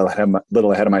 maybe getting a little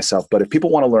ahead of myself. But if people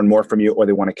want to learn more from you or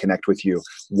they want to connect with you,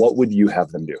 what would you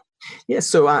have them do? Yes.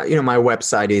 So, my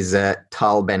website is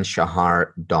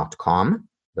talbenshahar.com.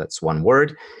 That's one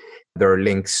word. There are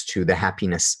links to the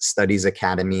Happiness Studies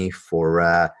Academy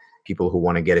for people who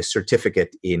want to get a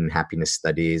certificate in happiness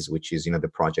studies, which is,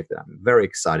 the project that I'm very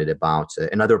excited about.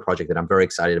 Another project that I'm very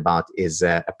excited about is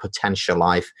a Potential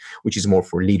Life, which is more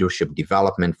for leadership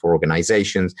development for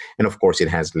organizations. And of course, it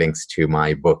has links to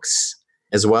my books,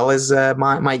 as well as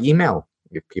my email.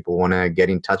 If people want to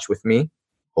get in touch with me,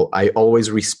 I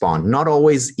always respond, not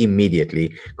always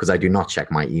immediately, because I do not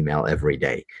check my email every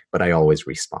day, but I always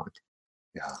respond.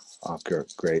 Yeah. Oh,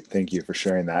 great. Thank you for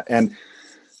sharing that. And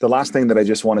the last thing that I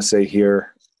just want to say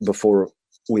here before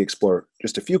we explore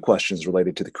just a few questions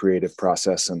related to the creative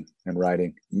process and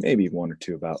writing, maybe one or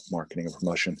two about marketing and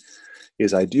promotion,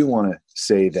 is I do want to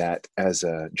say that as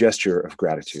a gesture of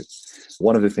gratitude,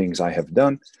 one of the things I have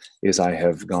done is I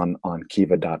have gone on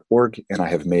kiva.org and I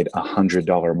have made a $100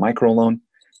 microloan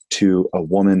to a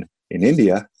woman in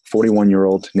India,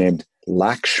 41-year-old named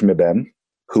Lakshmiben,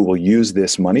 who will use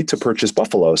this money to purchase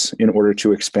buffaloes in order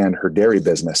to expand her dairy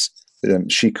business.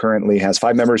 She currently has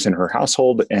 5 members in her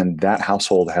household, and that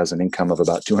household has an income of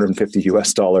about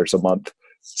 $250 a month.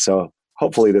 So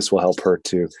hopefully this will help her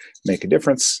to make a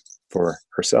difference for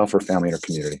herself, her family, and her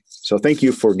community. So thank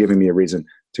you for giving me a reason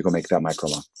to go make that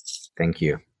microloan. Thank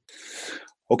you.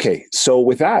 Okay, so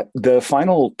with that, the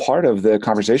final part of the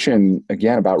conversation,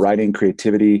 again, about writing,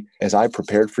 creativity, as I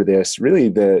prepared for this, really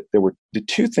there's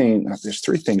 3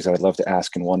 things that I'd love to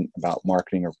ask, and one about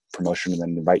marketing or promotion, and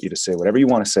then invite you to say whatever you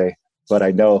want to say. But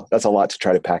I know that's a lot to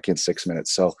try to pack in 6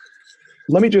 minutes. So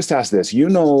let me just ask this. You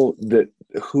know that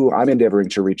who I'm endeavoring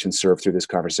to reach and serve through this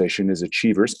conversation is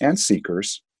achievers and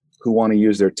seekers who want to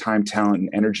use their time, talent, and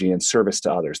energy in service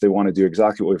to others. They want to do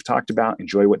exactly what we've talked about,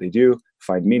 enjoy what they do,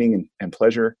 find meaning and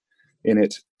pleasure in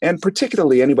it. And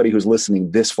particularly anybody who's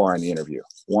listening this far in the interview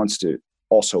wants to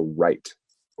also write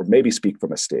or maybe speak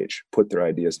from a stage, put their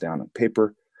ideas down on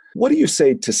paper. What do you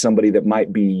say to somebody that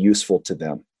might be useful to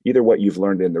them? Either what you've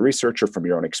learned in the research or from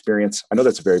your own experience. I know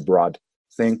that's a very broad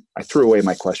thing. I threw away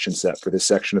my question set for this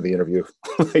section of the interview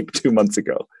like 2 months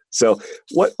ago. So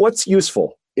what's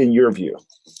useful in your view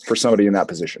for somebody in that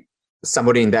position?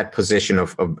 Somebody in that position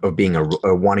of being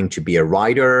wanting to be a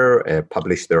writer,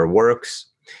 publish their works.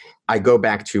 I go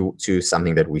back to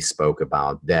something that we spoke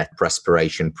about, that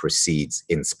perspiration precedes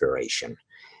inspiration.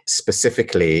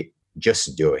 Specifically,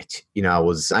 just do it. I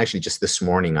was actually just this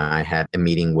morning, I had a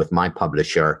meeting with my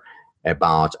publisher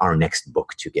about our next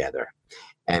book together.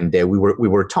 And we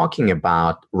were talking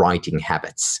about writing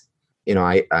habits.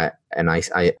 I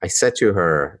said to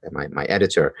her, my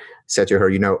editor said to her,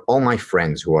 all my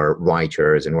friends who are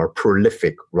writers and who are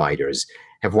prolific writers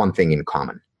have one thing in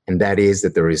common. And that is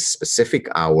that there is a specific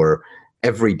hour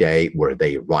every day where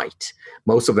they write.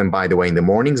 Most of them, by the way, in the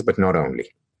mornings, but not only.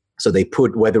 So they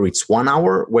put, whether it's 1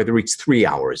 hour, whether it's 3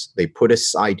 hours, they put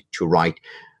aside to write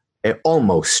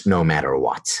almost no matter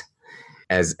what,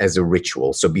 as a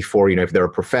ritual. So before, if there are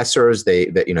professors, they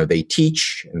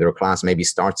teach, and their class maybe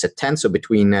starts at 10. So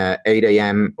between 8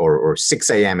 a.m. or 6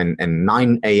 a.m. and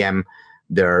 9 a.m.,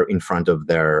 they're in front of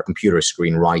their computer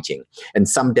screen writing. And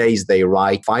some days they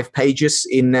write 5 pages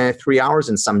in 3 hours,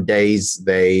 and some days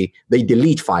they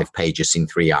delete 5 pages in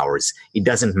 3 hours. It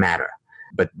doesn't matter.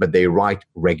 but they write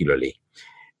regularly.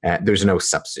 There's no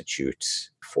substitute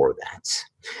for that.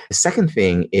 The second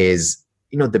thing is,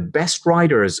 the best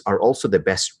writers are also the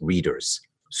best readers.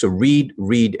 So read,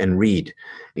 and read.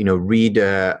 Read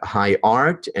high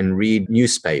art and read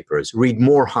newspapers. Read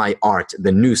more high art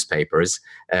than newspapers,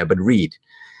 but read.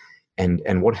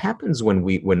 And what happens when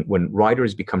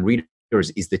writers become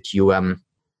readers is that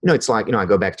it's like, I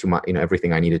go back to my,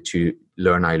 everything I needed to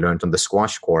learn, I learned on the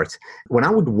squash court. When I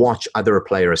would watch other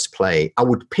players play, I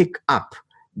would pick up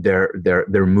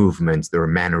their movements, their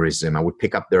mannerism. I would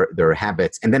pick up their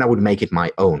habits, and then I would make it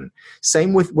my own.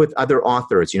 Same with other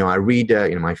authors. I read,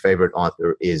 my favorite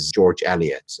author is George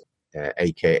Eliot,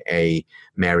 aka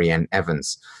Marianne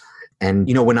Evans. And,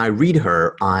 when I read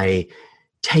her, I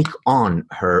take on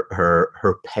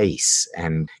her pace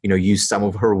and, use some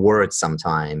of her words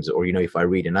sometimes. Or, if I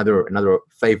read another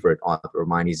favorite author of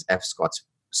mine is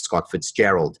Scott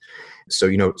Fitzgerald. So,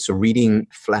 so reading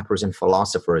Flappers and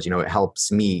Philosophers, it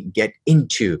helps me get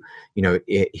into,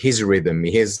 his rhythm,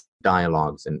 his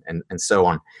dialogues and so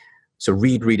on. So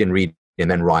read, and read, and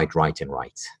then write.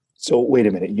 So wait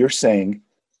a minute, you're saying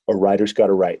a writer's got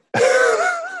to write.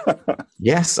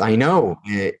 Yes, I know.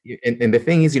 And the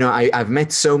thing is, I've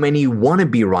met so many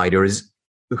wannabe writers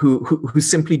who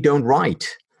simply don't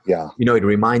write. Yeah. It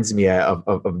reminds me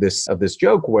of this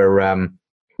joke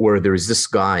where there is this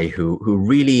guy who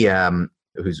really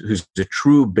who's a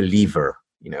true believer,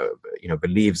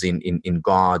 believes in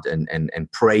God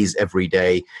and prays every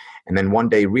day. And then one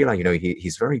day realize,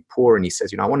 he's very poor, and he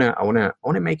says, I want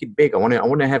to make it big. I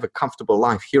want to have a comfortable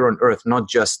life here on earth, not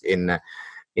just in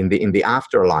the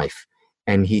afterlife.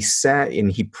 And he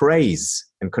prays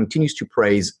and continues to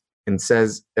praise and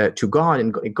says to God,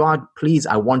 and God, please,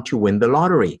 I want to win the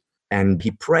lottery. And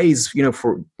he prays,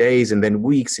 for days and then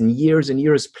weeks and years,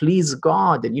 please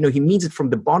God. And, he means it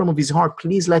from the bottom of his heart.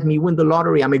 Please let me win the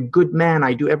lottery. I'm a good man.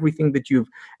 I do everything that you've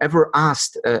ever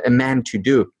asked a man to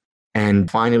do.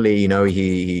 And finally,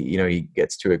 he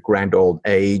gets to a grand old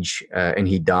age and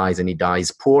he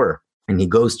dies poor. And he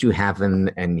goes to heaven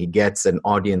and he gets an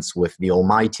audience with the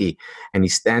Almighty. And he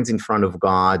stands in front of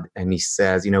God and he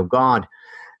says, God,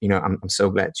 I'm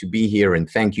so glad to be here, and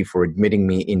thank you for admitting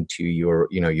me into your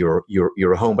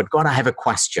home. But God, I have a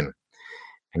question.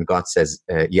 And God says,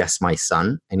 yes, my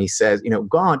son. And he says,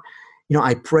 God,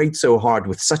 I prayed so hard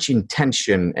with such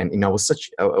intention, and I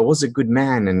was a good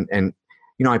man, and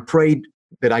I prayed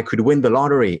that I could win the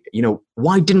lottery.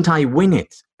 Why didn't I win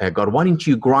it? God, why didn't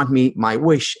you grant me my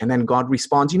wish? And then God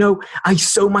responds, I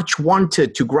so much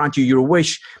wanted to grant you your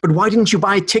wish, but why didn't you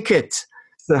buy a ticket?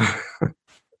 So,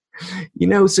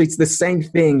 so it's the same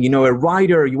thing. A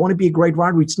writer, you want to be a great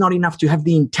writer, it's not enough to have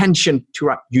the intention to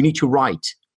write. You need to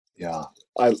write. Yeah,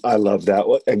 I love that.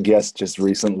 A guest just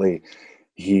recently,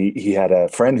 he had a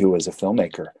friend who was a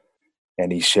filmmaker,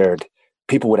 and he shared,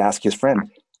 people would ask his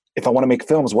friend, if I want to make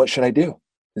films, what should I do?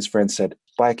 His friend said,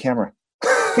 buy a camera.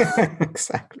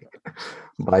 Exactly.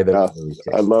 Buy the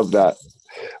I love that.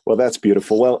 Well, that's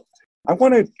beautiful. Well, I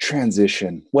want to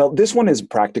transition. Well, this one is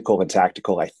practical and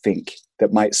tactical, I think,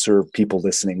 that might serve people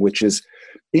listening, which is,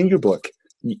 in your book,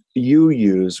 you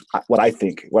use what I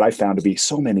found to be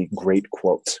so many great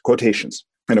quotations,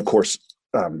 and of course,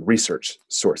 research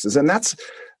sources. And that's,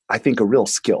 I think, a real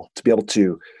skill to be able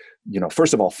to,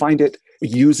 first of all, find it,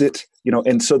 use it,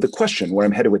 and so the question where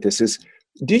I'm headed with this is,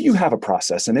 do you have a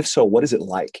process? And if so, what is it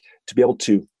like to be able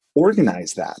to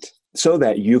organize that so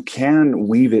that you can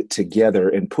weave it together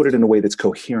and put it in a way that's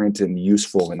coherent and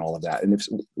useful and all of that? And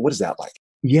what is that like?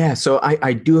 Yeah, so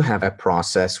I do have a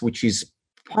process which is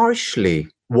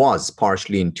was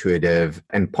partially intuitive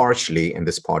and partially, and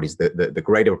this part is the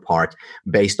greater part,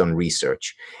 based on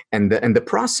research. And the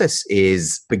process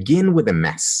is begin with a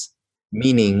mess,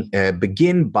 meaning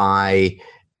begin by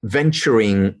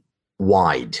venturing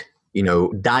wide,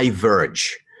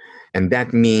 diverge. And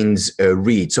that means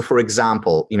read. So, for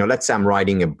example, let's say I'm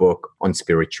writing a book on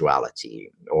spirituality,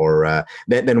 or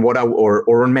then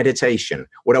or on meditation.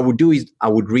 What I would do is I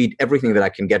would read everything that I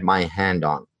can get my hand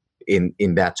on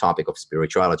in that topic of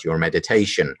spirituality or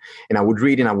meditation, and I would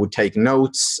read and I would take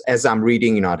notes as I'm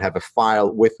reading. I'd have a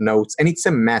file with notes, and it's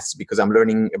a mess because I'm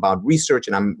learning about research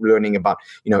and I'm learning about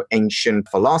ancient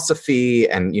philosophy,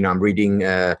 and I'm reading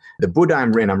the Buddha,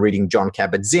 I'm reading John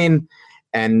Kabat-Zinn,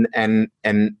 and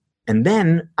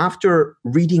then after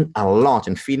reading a lot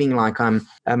and feeling like I'm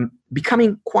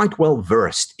becoming quite well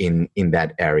versed in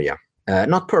that area,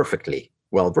 not perfectly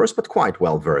well versed, but quite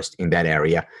well versed in that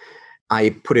area,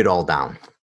 I put it all down.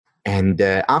 And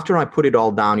after I put it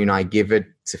all down, I give it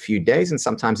a few days, and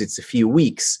sometimes it's a few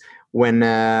weeks, when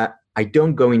I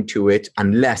don't go into it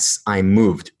unless I'm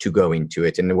moved to go into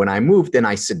it. And when I move, then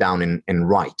I sit down and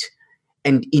write.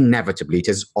 And inevitably, it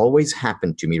has always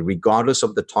happened to me, regardless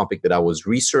of the topic that I was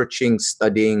researching,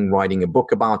 studying, writing a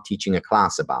book about, teaching a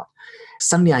class about.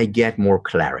 Suddenly I get more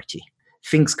clarity.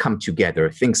 Things come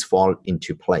together, things fall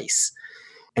into place.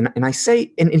 And I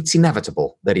say, and it's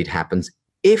inevitable that it happens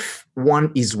if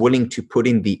one is willing to put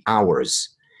in the hours.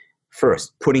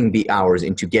 First, putting the hours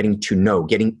into getting to know,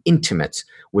 getting intimate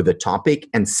with the topic.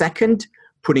 And second,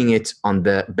 putting it on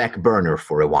the back burner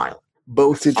for a while.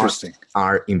 Both interesting.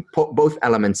 Both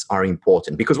elements are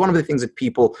important, because one of the things that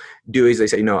people do is they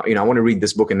say, I want to read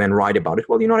this book and then write about it.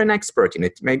 Well, you're not an expert in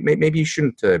it. Maybe you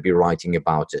shouldn't be writing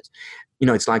about it.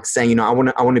 It's like saying, I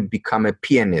want to become a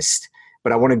pianist,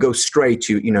 but I want to go straight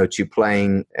to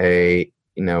playing a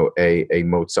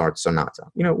Mozart sonata.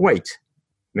 Wait,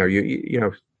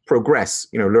 progress.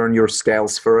 Learn your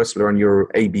scales first, learn your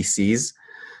ABCs,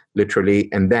 literally,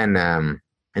 and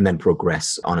then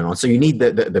progress on and on. So you need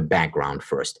the background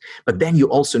first. But then you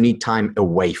also need time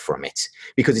away from it,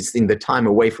 because it's in the time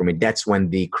away from it, that's when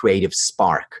the creative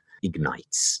spark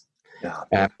ignites. Yeah,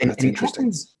 and interesting. It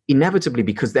happens inevitably,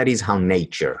 because that is how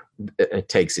nature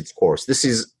takes its course. This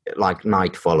is like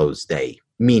night follows day.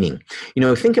 Meaning,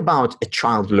 think about a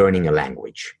child learning a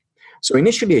language. So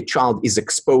initially a child is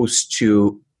exposed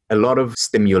to a lot of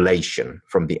stimulation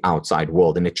from the outside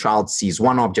world, and a child sees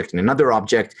one object and another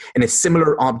object and a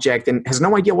similar object and has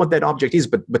no idea what that object is,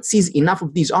 but sees enough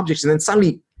of these objects, and then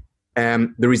suddenly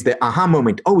there is the aha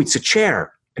moment. Oh, it's a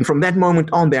chair. And from that moment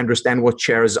on, they understand what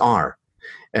chairs are.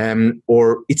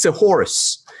 Or it's a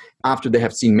horse, after they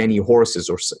have seen many horses,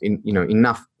 or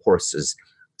enough horses.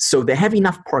 So they have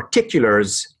enough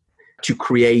particulars to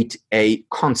create a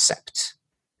concept.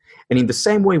 And in the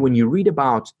same way, when you read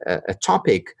about a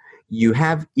topic, you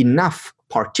have enough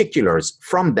particulars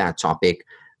from that topic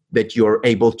that you're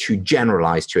able to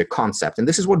generalize to a concept. And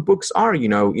this is what books are,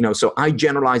 So I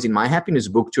generalize in my happiness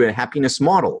book to a happiness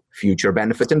model, future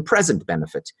benefit and present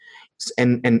benefit.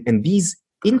 And these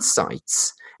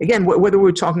insights, again, whether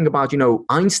we're talking about,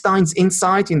 Einstein's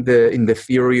insight in the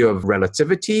theory of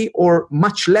relativity, or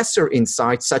much lesser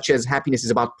insights such as happiness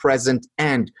is about present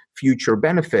and future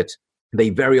benefit, they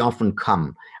very often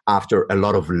come after a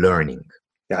lot of learning.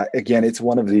 Yeah, again, it's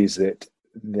one of these that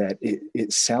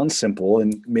it sounds simple,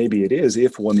 and maybe it is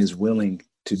if one is willing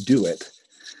to do it,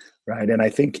 right? And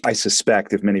I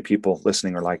suspect if many people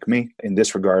listening are like me in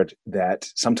this regard, that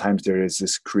sometimes there is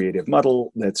this creative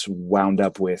muddle that's wound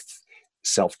up with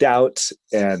self-doubt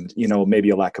and, maybe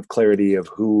a lack of clarity of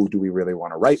who do we really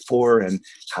want to write for and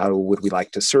how would we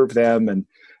like to serve them, and,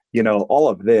 all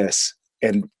of this.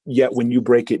 And yet when you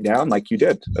break it down like you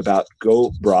did about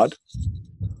go broad,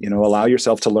 allow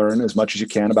yourself to learn as much as you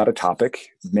can about a topic,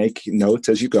 make notes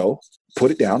as you go,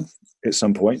 put it down at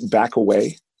some point, back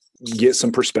away, get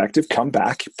some perspective, come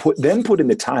back, put in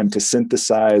the time to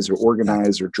synthesize or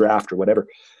organize or draft or whatever.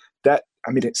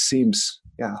 It seems,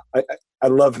 I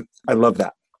love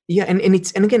that. Yeah, and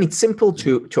again, it's simple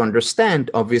to understand,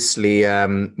 obviously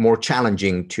more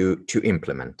challenging to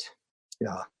implement.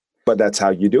 Yeah. But that's how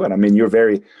you do it. You're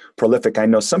very prolific. I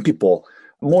know some people,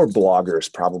 more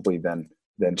bloggers probably than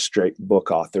straight book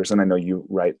authors. And I know you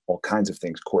write all kinds of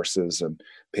things, courses and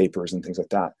papers and things like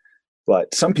that.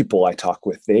 But some people I talk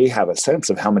with, they have a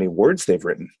sense of how many words they've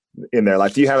written in their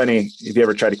life. Have you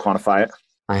ever tried to quantify it?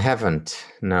 I haven't,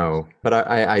 no. But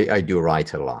I do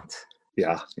write a lot.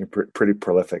 Yeah, you're pretty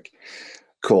prolific.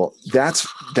 Cool. That's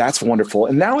wonderful.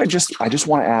 And now I just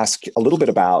want to ask a little bit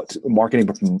about marketing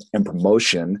and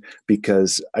promotion,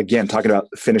 because again, talking about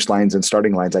finish lines and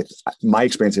starting lines, my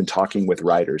experience in talking with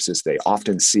writers is they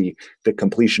often see the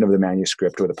completion of the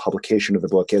manuscript or the publication of the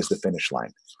book as the finish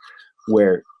line,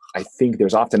 where I think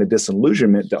there's often a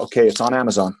disillusionment that, okay, it's on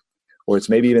Amazon or it's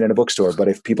maybe even in a bookstore, but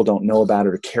if people don't know about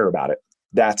it or care about it,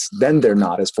 then they're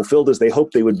not as fulfilled as they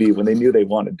hoped they would be when they knew they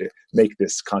wanted to make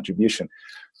this contribution.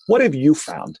 What have you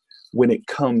found when it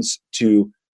comes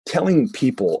to telling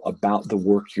people about the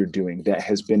work you're doing that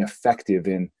has been effective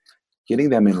in getting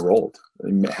them enrolled,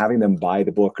 having them buy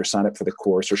the book or sign up for the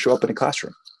course or show up in a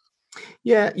classroom?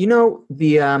 Yeah,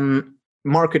 the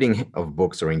marketing of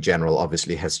books, or in general,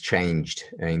 obviously has changed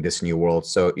in this new world.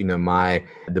 So,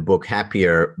 the book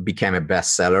Happier became a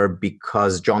bestseller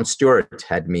because Jon Stewart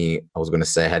had me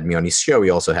on his show. He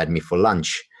also had me for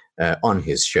lunch on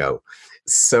his show.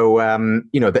 So,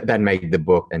 that made the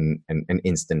book an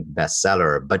instant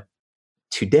bestseller. But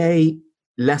today,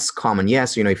 less common.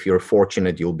 Yes, if you're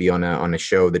fortunate, you'll be on a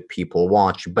show that people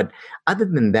watch. But other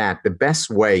than that, the best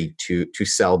way to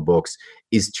sell books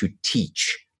is to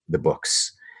teach the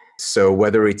books. So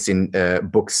whether it's in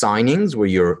book signings where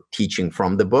you're teaching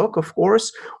from the book, of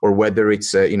course, or whether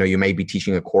it's, you may be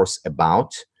teaching a course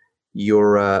about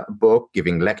your book,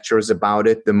 giving lectures about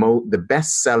it, the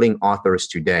best-selling authors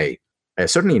today,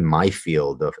 certainly in my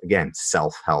field of, again,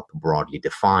 self-help broadly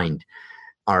defined,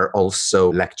 are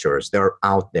also lecturers. They're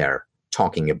out there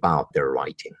talking about their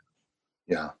writing.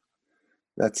 Yeah,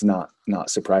 that's not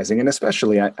surprising. And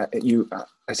especially, I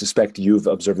suspect you've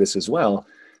observed this as well,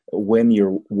 when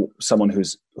you're someone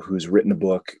who's written a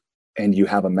book and you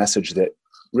have a message that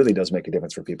really does make a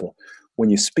difference for people, when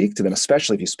you speak to them,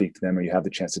 especially if you speak to them or you have the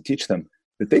chance to teach them,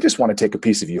 that they just want to take a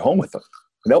piece of you home with them.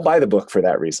 And they'll buy the book for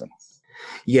that reason.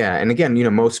 Yeah. And again,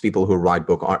 most people who write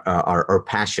book are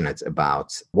passionate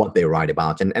about what they write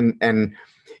about. And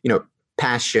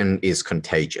passion is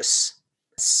contagious.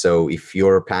 So if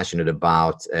you're passionate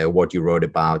about what you wrote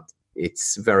about,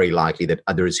 it's very likely that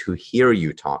others who hear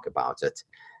you talk about it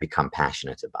become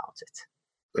passionate about it.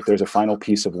 If there's a final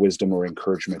piece of wisdom or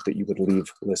encouragement that you would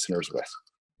leave listeners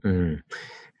with.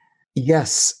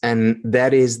 Yes. And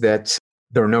that is that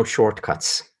there are no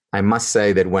shortcuts. I must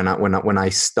say that when I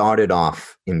started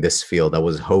off in this field, I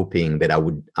was hoping that I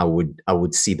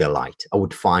would see the light. I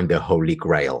would find the Holy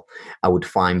Grail. I would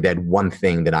find that one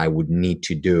thing that I would need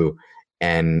to do,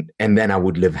 and then I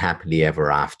would live happily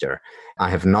ever after. I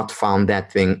have not found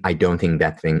that thing. I don't think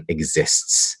that thing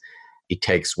exists. It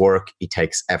takes work, it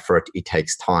takes effort, it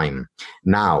takes time.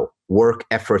 Now, work,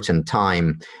 effort, and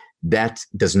time, that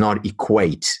does not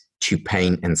equate to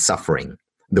pain and suffering.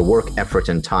 The work, effort,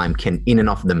 and time can in and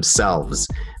of themselves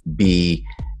be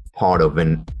part of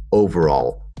an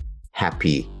overall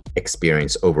happy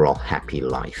experience, overall happy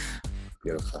life.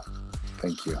 Beautiful.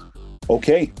 Thank you.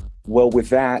 Okay. Well, with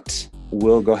that,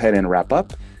 we'll go ahead and wrap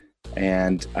up.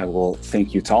 And I will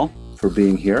thank you, Tal, for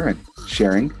being here and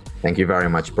sharing. Thank you very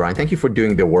much, Brian. Thank you for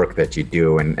doing the work that you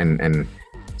do and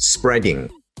spreading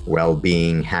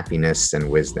well-being, happiness, and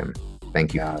wisdom.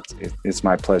 Thank you. Yeah, it's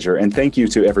my pleasure. And thank you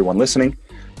to everyone listening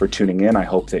for tuning in. I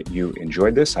hope that you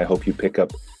enjoyed this. I hope you pick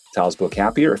up Tal's book,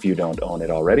 Happier, if you don't own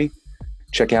it already.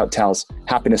 Check out Tal's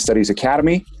Happiness Studies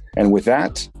Academy. And with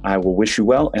that, I will wish you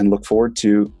well and look forward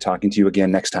to talking to you again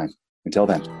next time. Until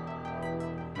then.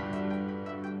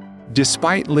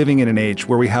 Despite living in an age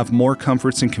where we have more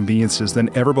comforts and conveniences than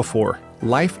ever before,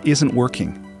 life isn't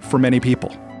working for many people.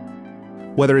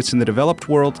 Whether it's in the developed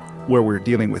world, where we're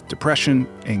dealing with depression,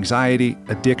 anxiety,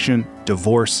 addiction,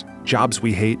 divorce, jobs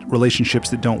we hate, relationships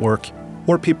that don't work,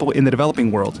 or people in the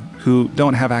developing world who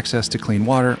don't have access to clean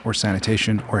water or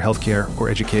sanitation or healthcare or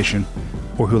education,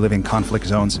 or who live in conflict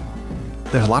zones,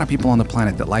 there's a lot of people on the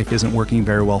planet that life isn't working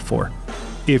very well for.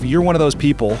 If you're one of those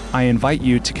people, I invite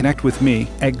you to connect with me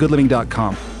at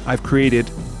goodliving.com. I've created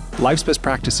Life's Best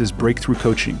Practices Breakthrough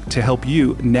Coaching to help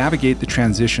you navigate the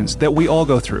transitions that we all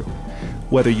go through.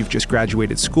 Whether you've just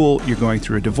graduated school, you're going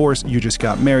through a divorce, you just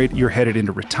got married, you're headed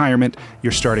into retirement,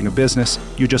 you're starting a business,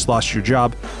 you just lost your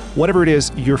job, whatever it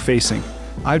is you're facing,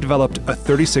 I've developed a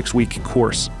 36-week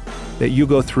course that you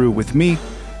go through with me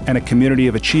and a community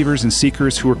of achievers and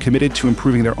seekers who are committed to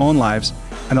improving their own lives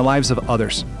and the lives of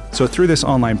others. So through this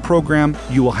online program,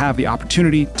 you will have the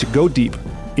opportunity to go deep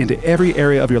into every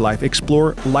area of your life,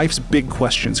 explore life's big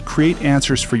questions, create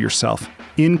answers for yourself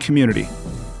in community,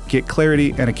 get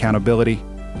clarity and accountability.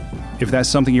 If that's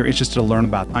something you're interested to learn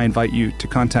about, I invite you to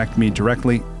contact me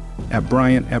directly at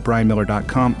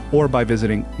brian@brianmiller.com or by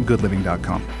visiting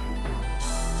goodliving.com.